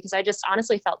experience for me, because I just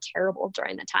honestly felt terrible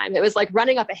during the time. It was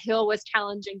running up a hill was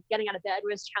challenging, getting out of bed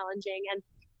was challenging. And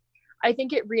I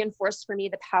think it reinforced for me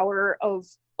the power of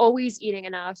always eating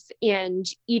enough and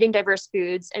eating diverse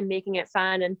foods and making it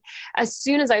fun. And as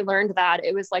soon as I learned that,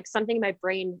 it was like something in my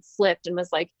brain flipped and was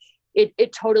like,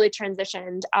 it totally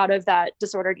transitioned out of that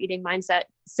disordered eating mindset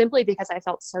simply because I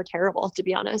felt so terrible, to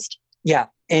be honest. Yeah.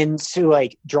 And to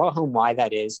like draw home why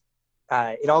that is,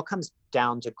 it all comes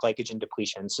down to glycogen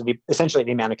depletion. So essentially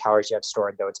the amount of calories you have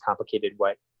stored, though it's complicated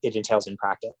what it entails in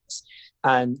practice.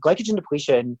 Glycogen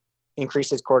depletion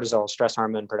increases cortisol, stress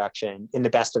hormone production, in the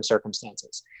best of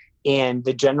circumstances. And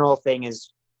the general thing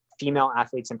is female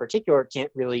athletes in particular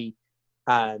can't really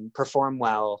perform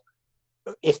well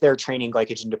if they're training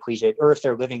glycogen depleted or if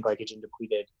they're living glycogen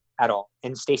depleted at all.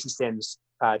 And Stacey Sims,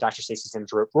 Dr. Stacey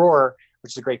Sims wrote Roar,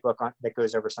 which is a great book that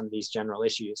goes over some of these general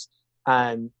issues.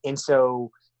 And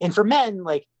for men,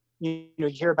 like, you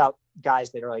hear about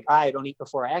guys that are like, I don't eat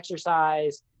before I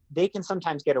exercise. They can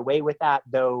sometimes get away with that,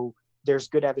 though there's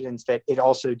good evidence that it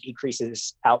also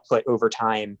decreases output over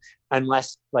time,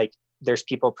 unless like there's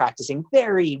people practicing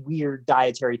very weird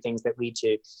dietary things that lead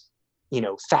to,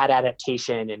 fat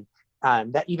adaptation.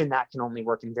 And that can only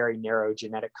work in very narrow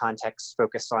genetic contexts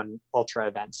focused on ultra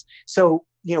events. So,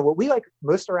 what we like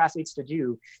most of our athletes to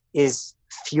do is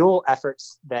fuel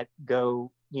efforts that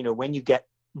go, when you get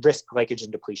risk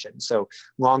glycogen depletion. So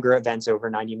longer events over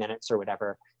 90 minutes or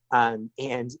whatever.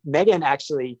 And Megan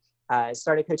actually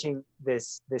started coaching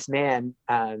this man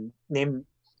named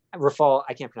Rafal.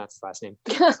 I can't pronounce his last name,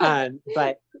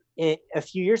 but a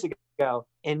few years ago,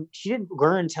 and she didn't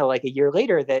learn until like a year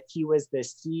later that he was the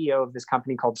CEO of this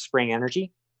company called Spring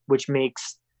Energy, which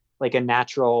makes like a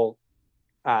natural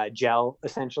gel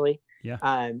essentially. Yeah.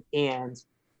 And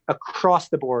across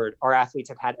the board, our athletes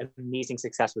have had amazing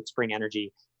success with Spring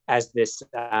Energy as this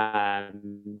as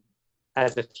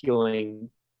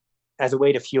a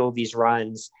way to fuel these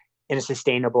runs in a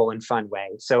sustainable and fun way.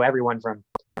 So everyone from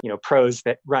pros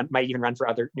that might even run for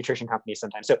other nutrition companies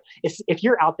sometimes. So if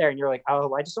you're out there and you're like,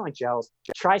 oh, I just don't like gels,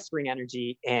 try Spring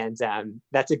Energy, and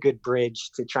that's a good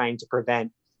bridge to trying to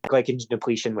prevent glycogen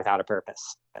depletion without a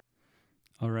purpose.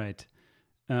 All right.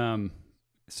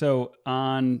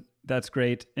 That's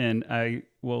great. And I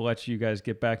will let you guys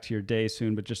get back to your day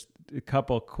soon, but just a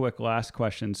couple quick last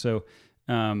questions. So,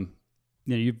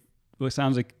 it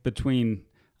sounds like between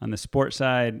on the sport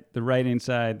side, the writing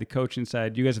side, the coaching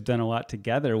side, you guys have done a lot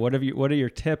together. What are your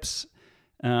tips,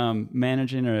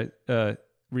 managing a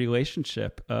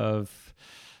relationship of,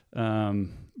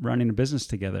 running a business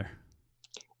together?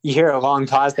 You hear a long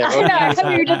pause there. I thought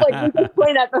we were just like,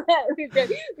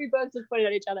 we both just pointed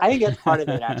at each other. I think that's part of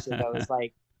it actually, though, is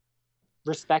like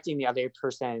respecting the other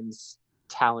person's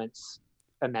talents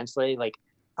immensely. Like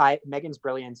Megan's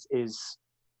brilliance is,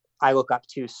 I look up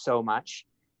to so much.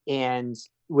 And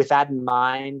with that in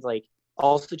mind, like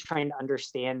also trying to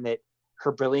understand that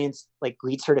her brilliance like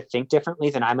leads her to think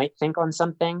differently than I might think on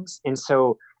some things. And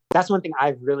so that's one thing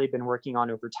I've really been working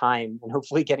on over time and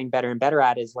hopefully getting better and better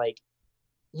at is like,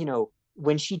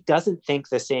 when she doesn't think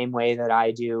the same way that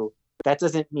I do, that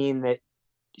doesn't mean that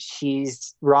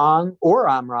she's wrong or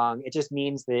I'm wrong. It just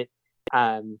means that,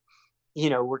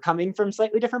 we're coming from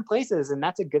slightly different places, and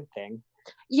that's a good thing.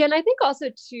 Yeah. And I think also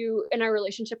too, in our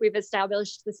relationship, we've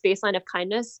established this baseline of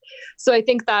kindness. So I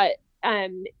think that,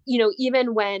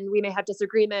 even when we may have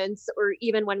disagreements or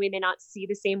even when we may not see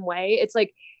the same way, it's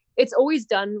like, it's always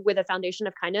done with a foundation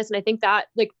of kindness. And I think that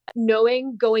like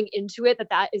knowing going into it,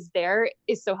 that is there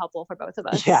is so helpful for both of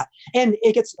us. Yeah. And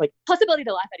it gets like possibility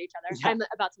to laugh at each other. Yeah. I'm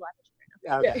about to laugh at you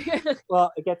right now. Okay.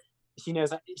 Well, she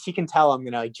knows, she can tell I'm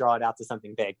going to like draw it out to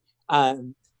something big.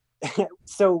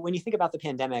 So when you think about the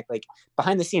pandemic, like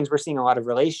behind the scenes, we're seeing a lot of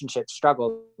relationships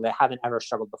struggle that haven't ever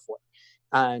struggled before.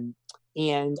 And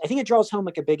I think it draws home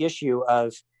like a big issue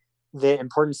of the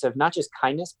importance of not just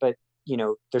kindness, but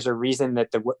there's a reason that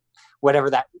whatever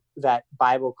that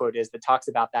Bible quote is that talks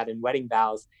about that in wedding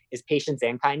vows is patience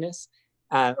and kindness,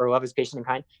 or love is patient and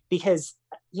kind. Because,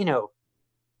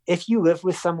 if you live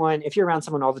with someone, if you're around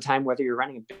someone all the time, whether you're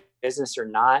running a business or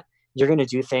not, you're going to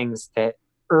do things that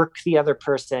irk the other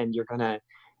person. You're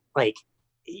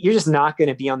just not going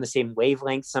to be on the same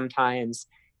wavelength sometimes.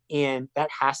 And that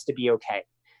has to be okay.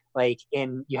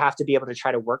 And you have to be able to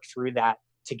try to work through that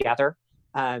together,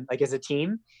 as a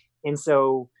team. And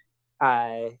so,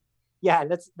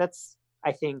 that's,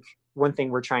 I think, one thing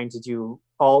we're trying to do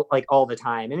all the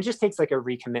time. And it just takes like a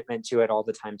recommitment to it all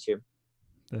the time too.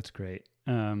 That's great.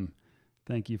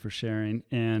 Thank you for sharing.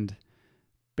 And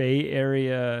Bay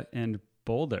Area and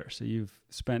Boulder. So you've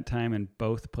spent time in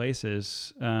both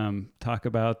places. Talk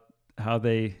about how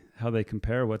they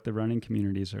compare, what the running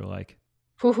communities are like.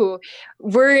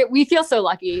 We feel so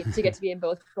lucky to get to be in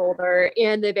both Boulder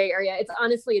and the Bay Area. It's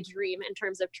honestly a dream in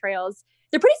terms of trails.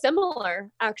 They're pretty similar,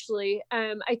 actually.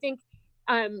 I think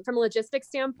from a logistics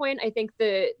standpoint, I think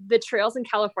the trails in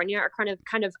California are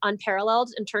kind of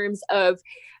unparalleled in terms of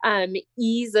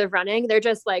ease of running. They're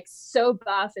just like so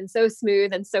buff and so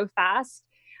smooth and so fast.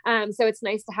 So it's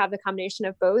nice to have the combination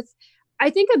of both. I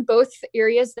think in both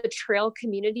areas, the trail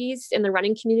communities and the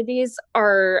running communities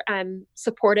are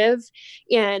supportive.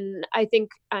 And I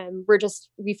think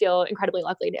we feel incredibly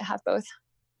lucky to have both.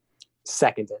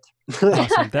 Seconded.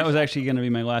 Awesome. That was actually going to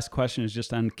be my last question, is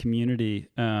just on community.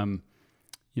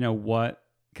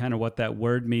 What that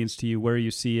word means to you, where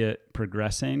you see it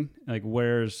progressing, like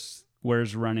where's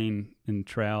running and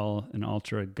trail and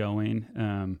ultra going?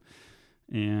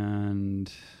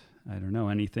 And I don't know,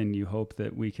 anything you hope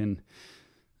that we can,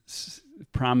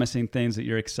 promising things that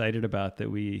you're excited about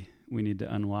that we need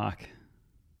to unlock.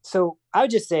 So I would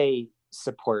just say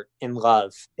support and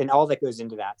love and all that goes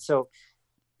into that. So,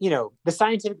 the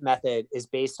scientific method is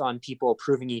based on people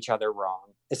proving each other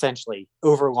wrong, essentially,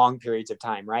 over long periods of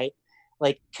time, right?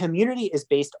 Like, community is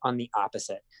based on the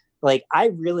opposite. Like, I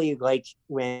really like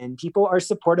when people are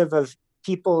supportive of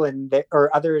people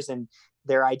or others and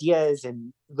their ideas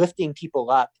and lifting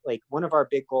people up. Like, one of our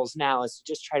big goals now is to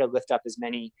just try to lift up as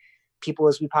many people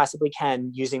as we possibly can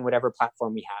using whatever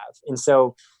platform we have. And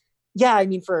so, yeah, I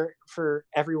mean, for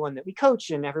everyone that we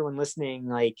coach and everyone listening,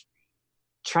 like,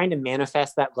 trying to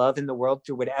manifest that love in the world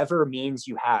through whatever means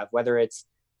you have, whether it's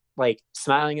like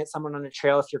smiling at someone on a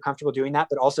trail if you're comfortable doing that,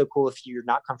 but also cool if you're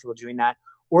not comfortable doing that,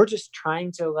 or just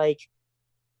trying to like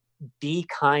be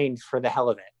kind for the hell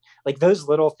of it. Like, those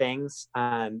little things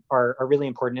are really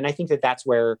important. And I think that that's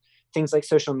where things like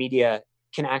social media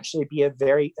can actually be a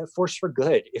force for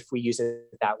good if we use it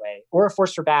that way, or a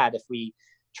force for bad if we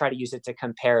try to use it to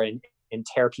compare and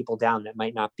tear people down that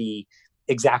might not be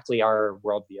exactly our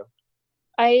worldview.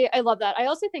 I love that. I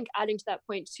also think adding to that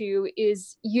point too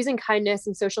is using kindness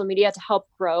and social media to help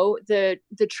grow the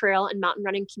trail and mountain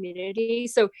running community.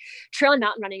 So trail and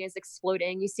mountain running is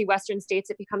exploding. You see Western states,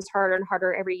 it becomes harder and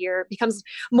harder every year. It becomes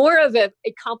more of a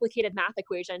complicated math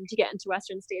equation to get into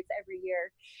Western states every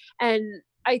year. And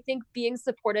I think being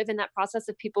supportive in that process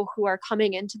of people who are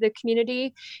coming into the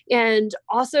community, and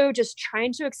also just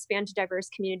trying to expand to diverse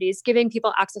communities, giving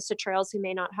people access to trails who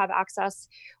may not have access,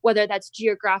 whether that's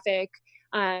geographic,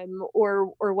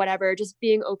 or whatever, just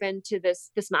being open to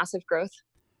this massive growth.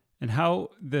 And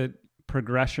how the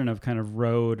progression of kind of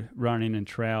road running and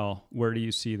trail, where do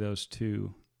you see those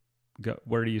two go?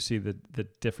 Where do you see the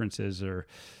differences, or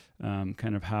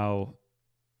kind of how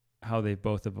they've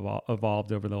both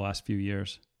evolved over the last few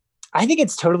years? I think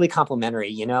it's totally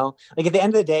complementary, like at the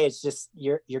end of the day, it's just,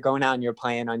 you're going out and you're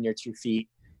playing on your 2 feet.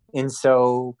 And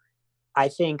so I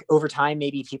think over time,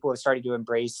 maybe people have started to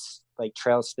embrace like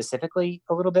trails specifically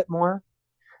a little bit more,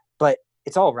 but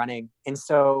it's all running. And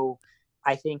so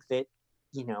I think that,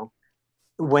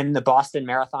 when the Boston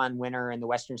Marathon winner and the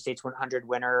Western States 100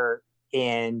 winner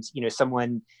and,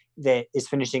 someone that is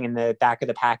finishing in the back of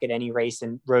the pack at any race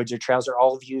and roads or trails are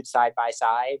all viewed side by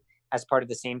side as part of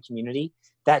the same community,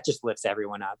 that just lifts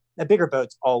everyone up. A bigger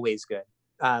boat's always good.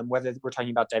 Whether we're talking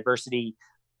about diversity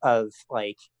of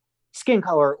like skin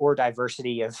color or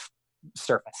diversity of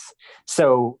surface.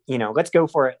 So, let's go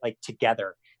for it like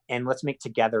together, and let's make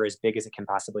together as big as it can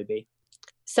possibly be.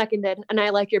 Seconded. And I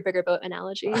like your bigger boat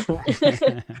analogy.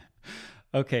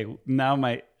 Okay. Now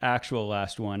my actual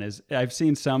last one is, I've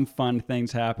seen some fun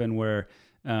things happen where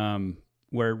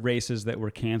races that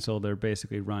were canceled are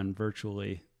basically run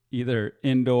virtually, either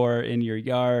indoor in your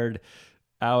yard,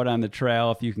 out on the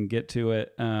trail if you can get to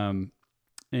it.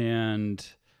 And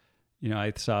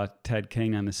I saw Ted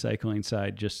King on the cycling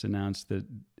side just announced that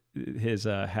his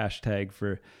hashtag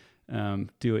for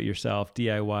do-it-yourself,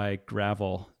 DIY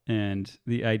gravel. And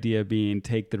the idea being,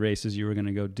 take the races you were going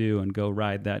to go do and go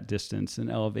ride that distance and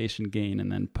elevation gain,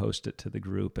 and then post it to the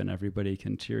group, and everybody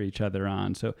can cheer each other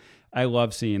on. So I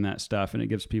love seeing that stuff, and it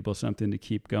gives people something to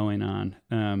keep going on.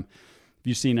 Have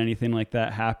you seen anything like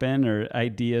that happen, or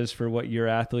ideas for what your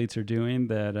athletes are doing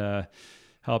that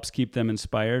helps keep them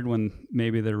inspired when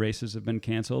maybe their races have been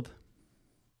canceled?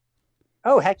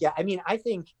 Oh, heck yeah. I mean, I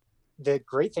think the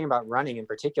great thing about running in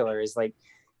particular is like,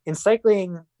 in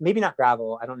cycling, maybe not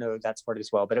gravel, I don't know that sport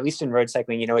as well, but at least in road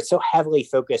cycling, it's so heavily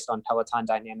focused on peloton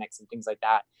dynamics and things like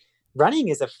that. Running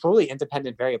is a fully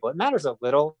independent variable. It matters a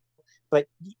little, but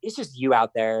it's just you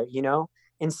out there,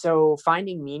 And so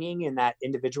finding meaning in that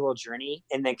individual journey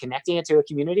and then connecting it to a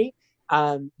community,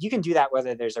 you can do that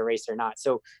whether there's a race or not.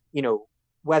 So,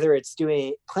 whether it's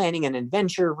planning an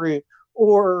adventure route,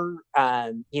 or,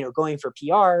 going for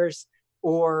PRs,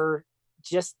 or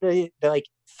just the like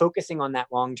focusing on that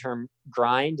long-term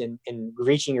grind and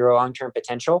reaching your long-term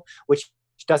potential, which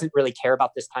doesn't really care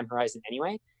about this time horizon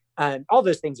anyway. All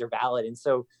those things are valid. And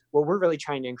so what we're really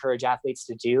trying to encourage athletes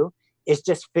to do is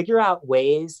just figure out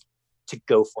ways to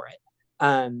go for it.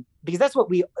 Because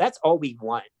that's all we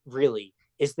want really,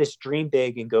 is this dream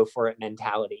big and go for it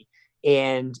mentality.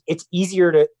 And it's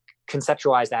easier to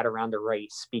conceptualize that around a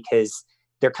race because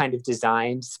they're kind of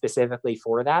designed specifically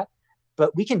for that,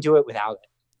 but we can do it without it.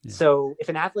 Yeah. So if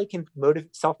an athlete can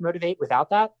self-motivate without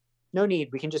that, no need.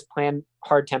 We can just plan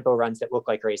hard tempo runs that look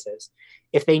like races.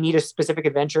 If they need a specific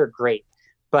adventure, great.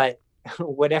 But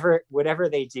whatever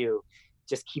they do,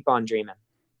 just keep on dreaming.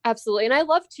 Absolutely. And I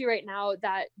love too right now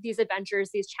that these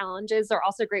adventures, these challenges are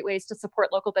also great ways to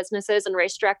support local businesses and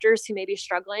race directors who may be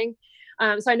struggling.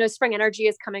 So I know Spring Energy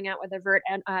is coming out with a vert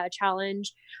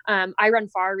challenge. I Run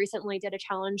Far recently did a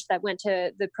challenge that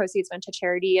the proceeds went to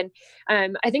charity. And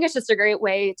I think it's just a great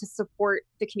way to support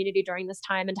the community during this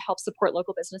time and to help support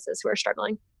local businesses who are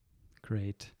struggling.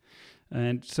 Great.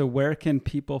 And so where can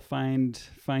people find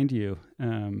you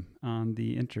on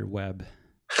the interweb?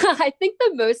 I think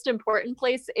the most important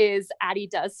place is Addie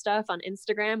Does Stuff on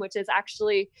Instagram, which is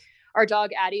actually our dog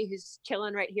Addie, who's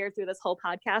chilling right here through this whole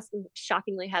podcast and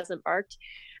shockingly hasn't barked.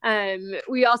 I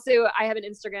have an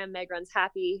Instagram, Meg Runs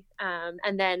Happy.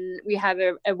 And then we have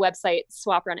a website,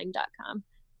 swaprunning.com.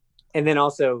 And then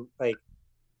also like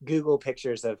Google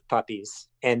pictures of puppies.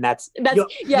 And in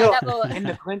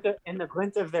the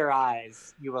glint of their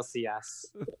eyes, you will see us.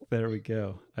 There we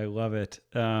go. I love it.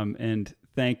 And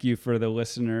thank you for the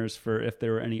listeners for if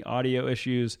there were any audio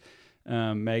issues.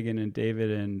 Megan and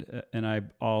David and I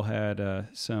all had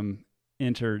some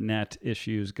internet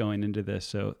issues going into this.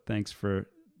 So thanks for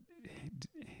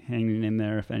hanging in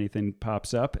there if anything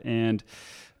pops up. And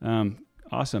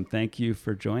awesome. Thank you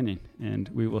for joining. And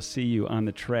we will see you on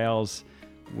the trails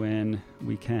when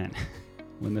we can,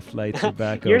 when the flights are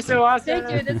back You're open. so awesome.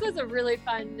 Thank you. This was a really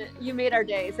fun, you made our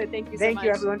day. So thank you so much. Thank you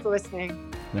everyone for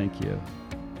listening. Thank you.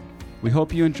 We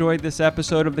hope you enjoyed this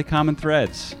episode of The Common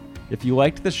Threads. If you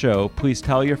liked the show, please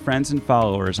tell your friends and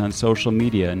followers on social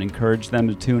media and encourage them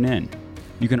to tune in.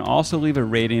 You can also leave a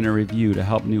rating or review to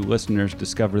help new listeners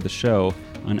discover the show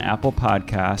on Apple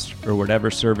Podcasts or whatever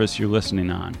service you're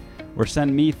listening on, or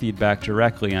send me feedback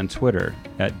directly on Twitter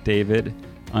at David_Swain.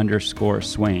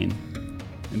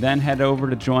 And then head over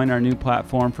to join our new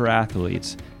platform for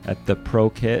athletes at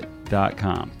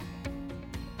theprokit.com.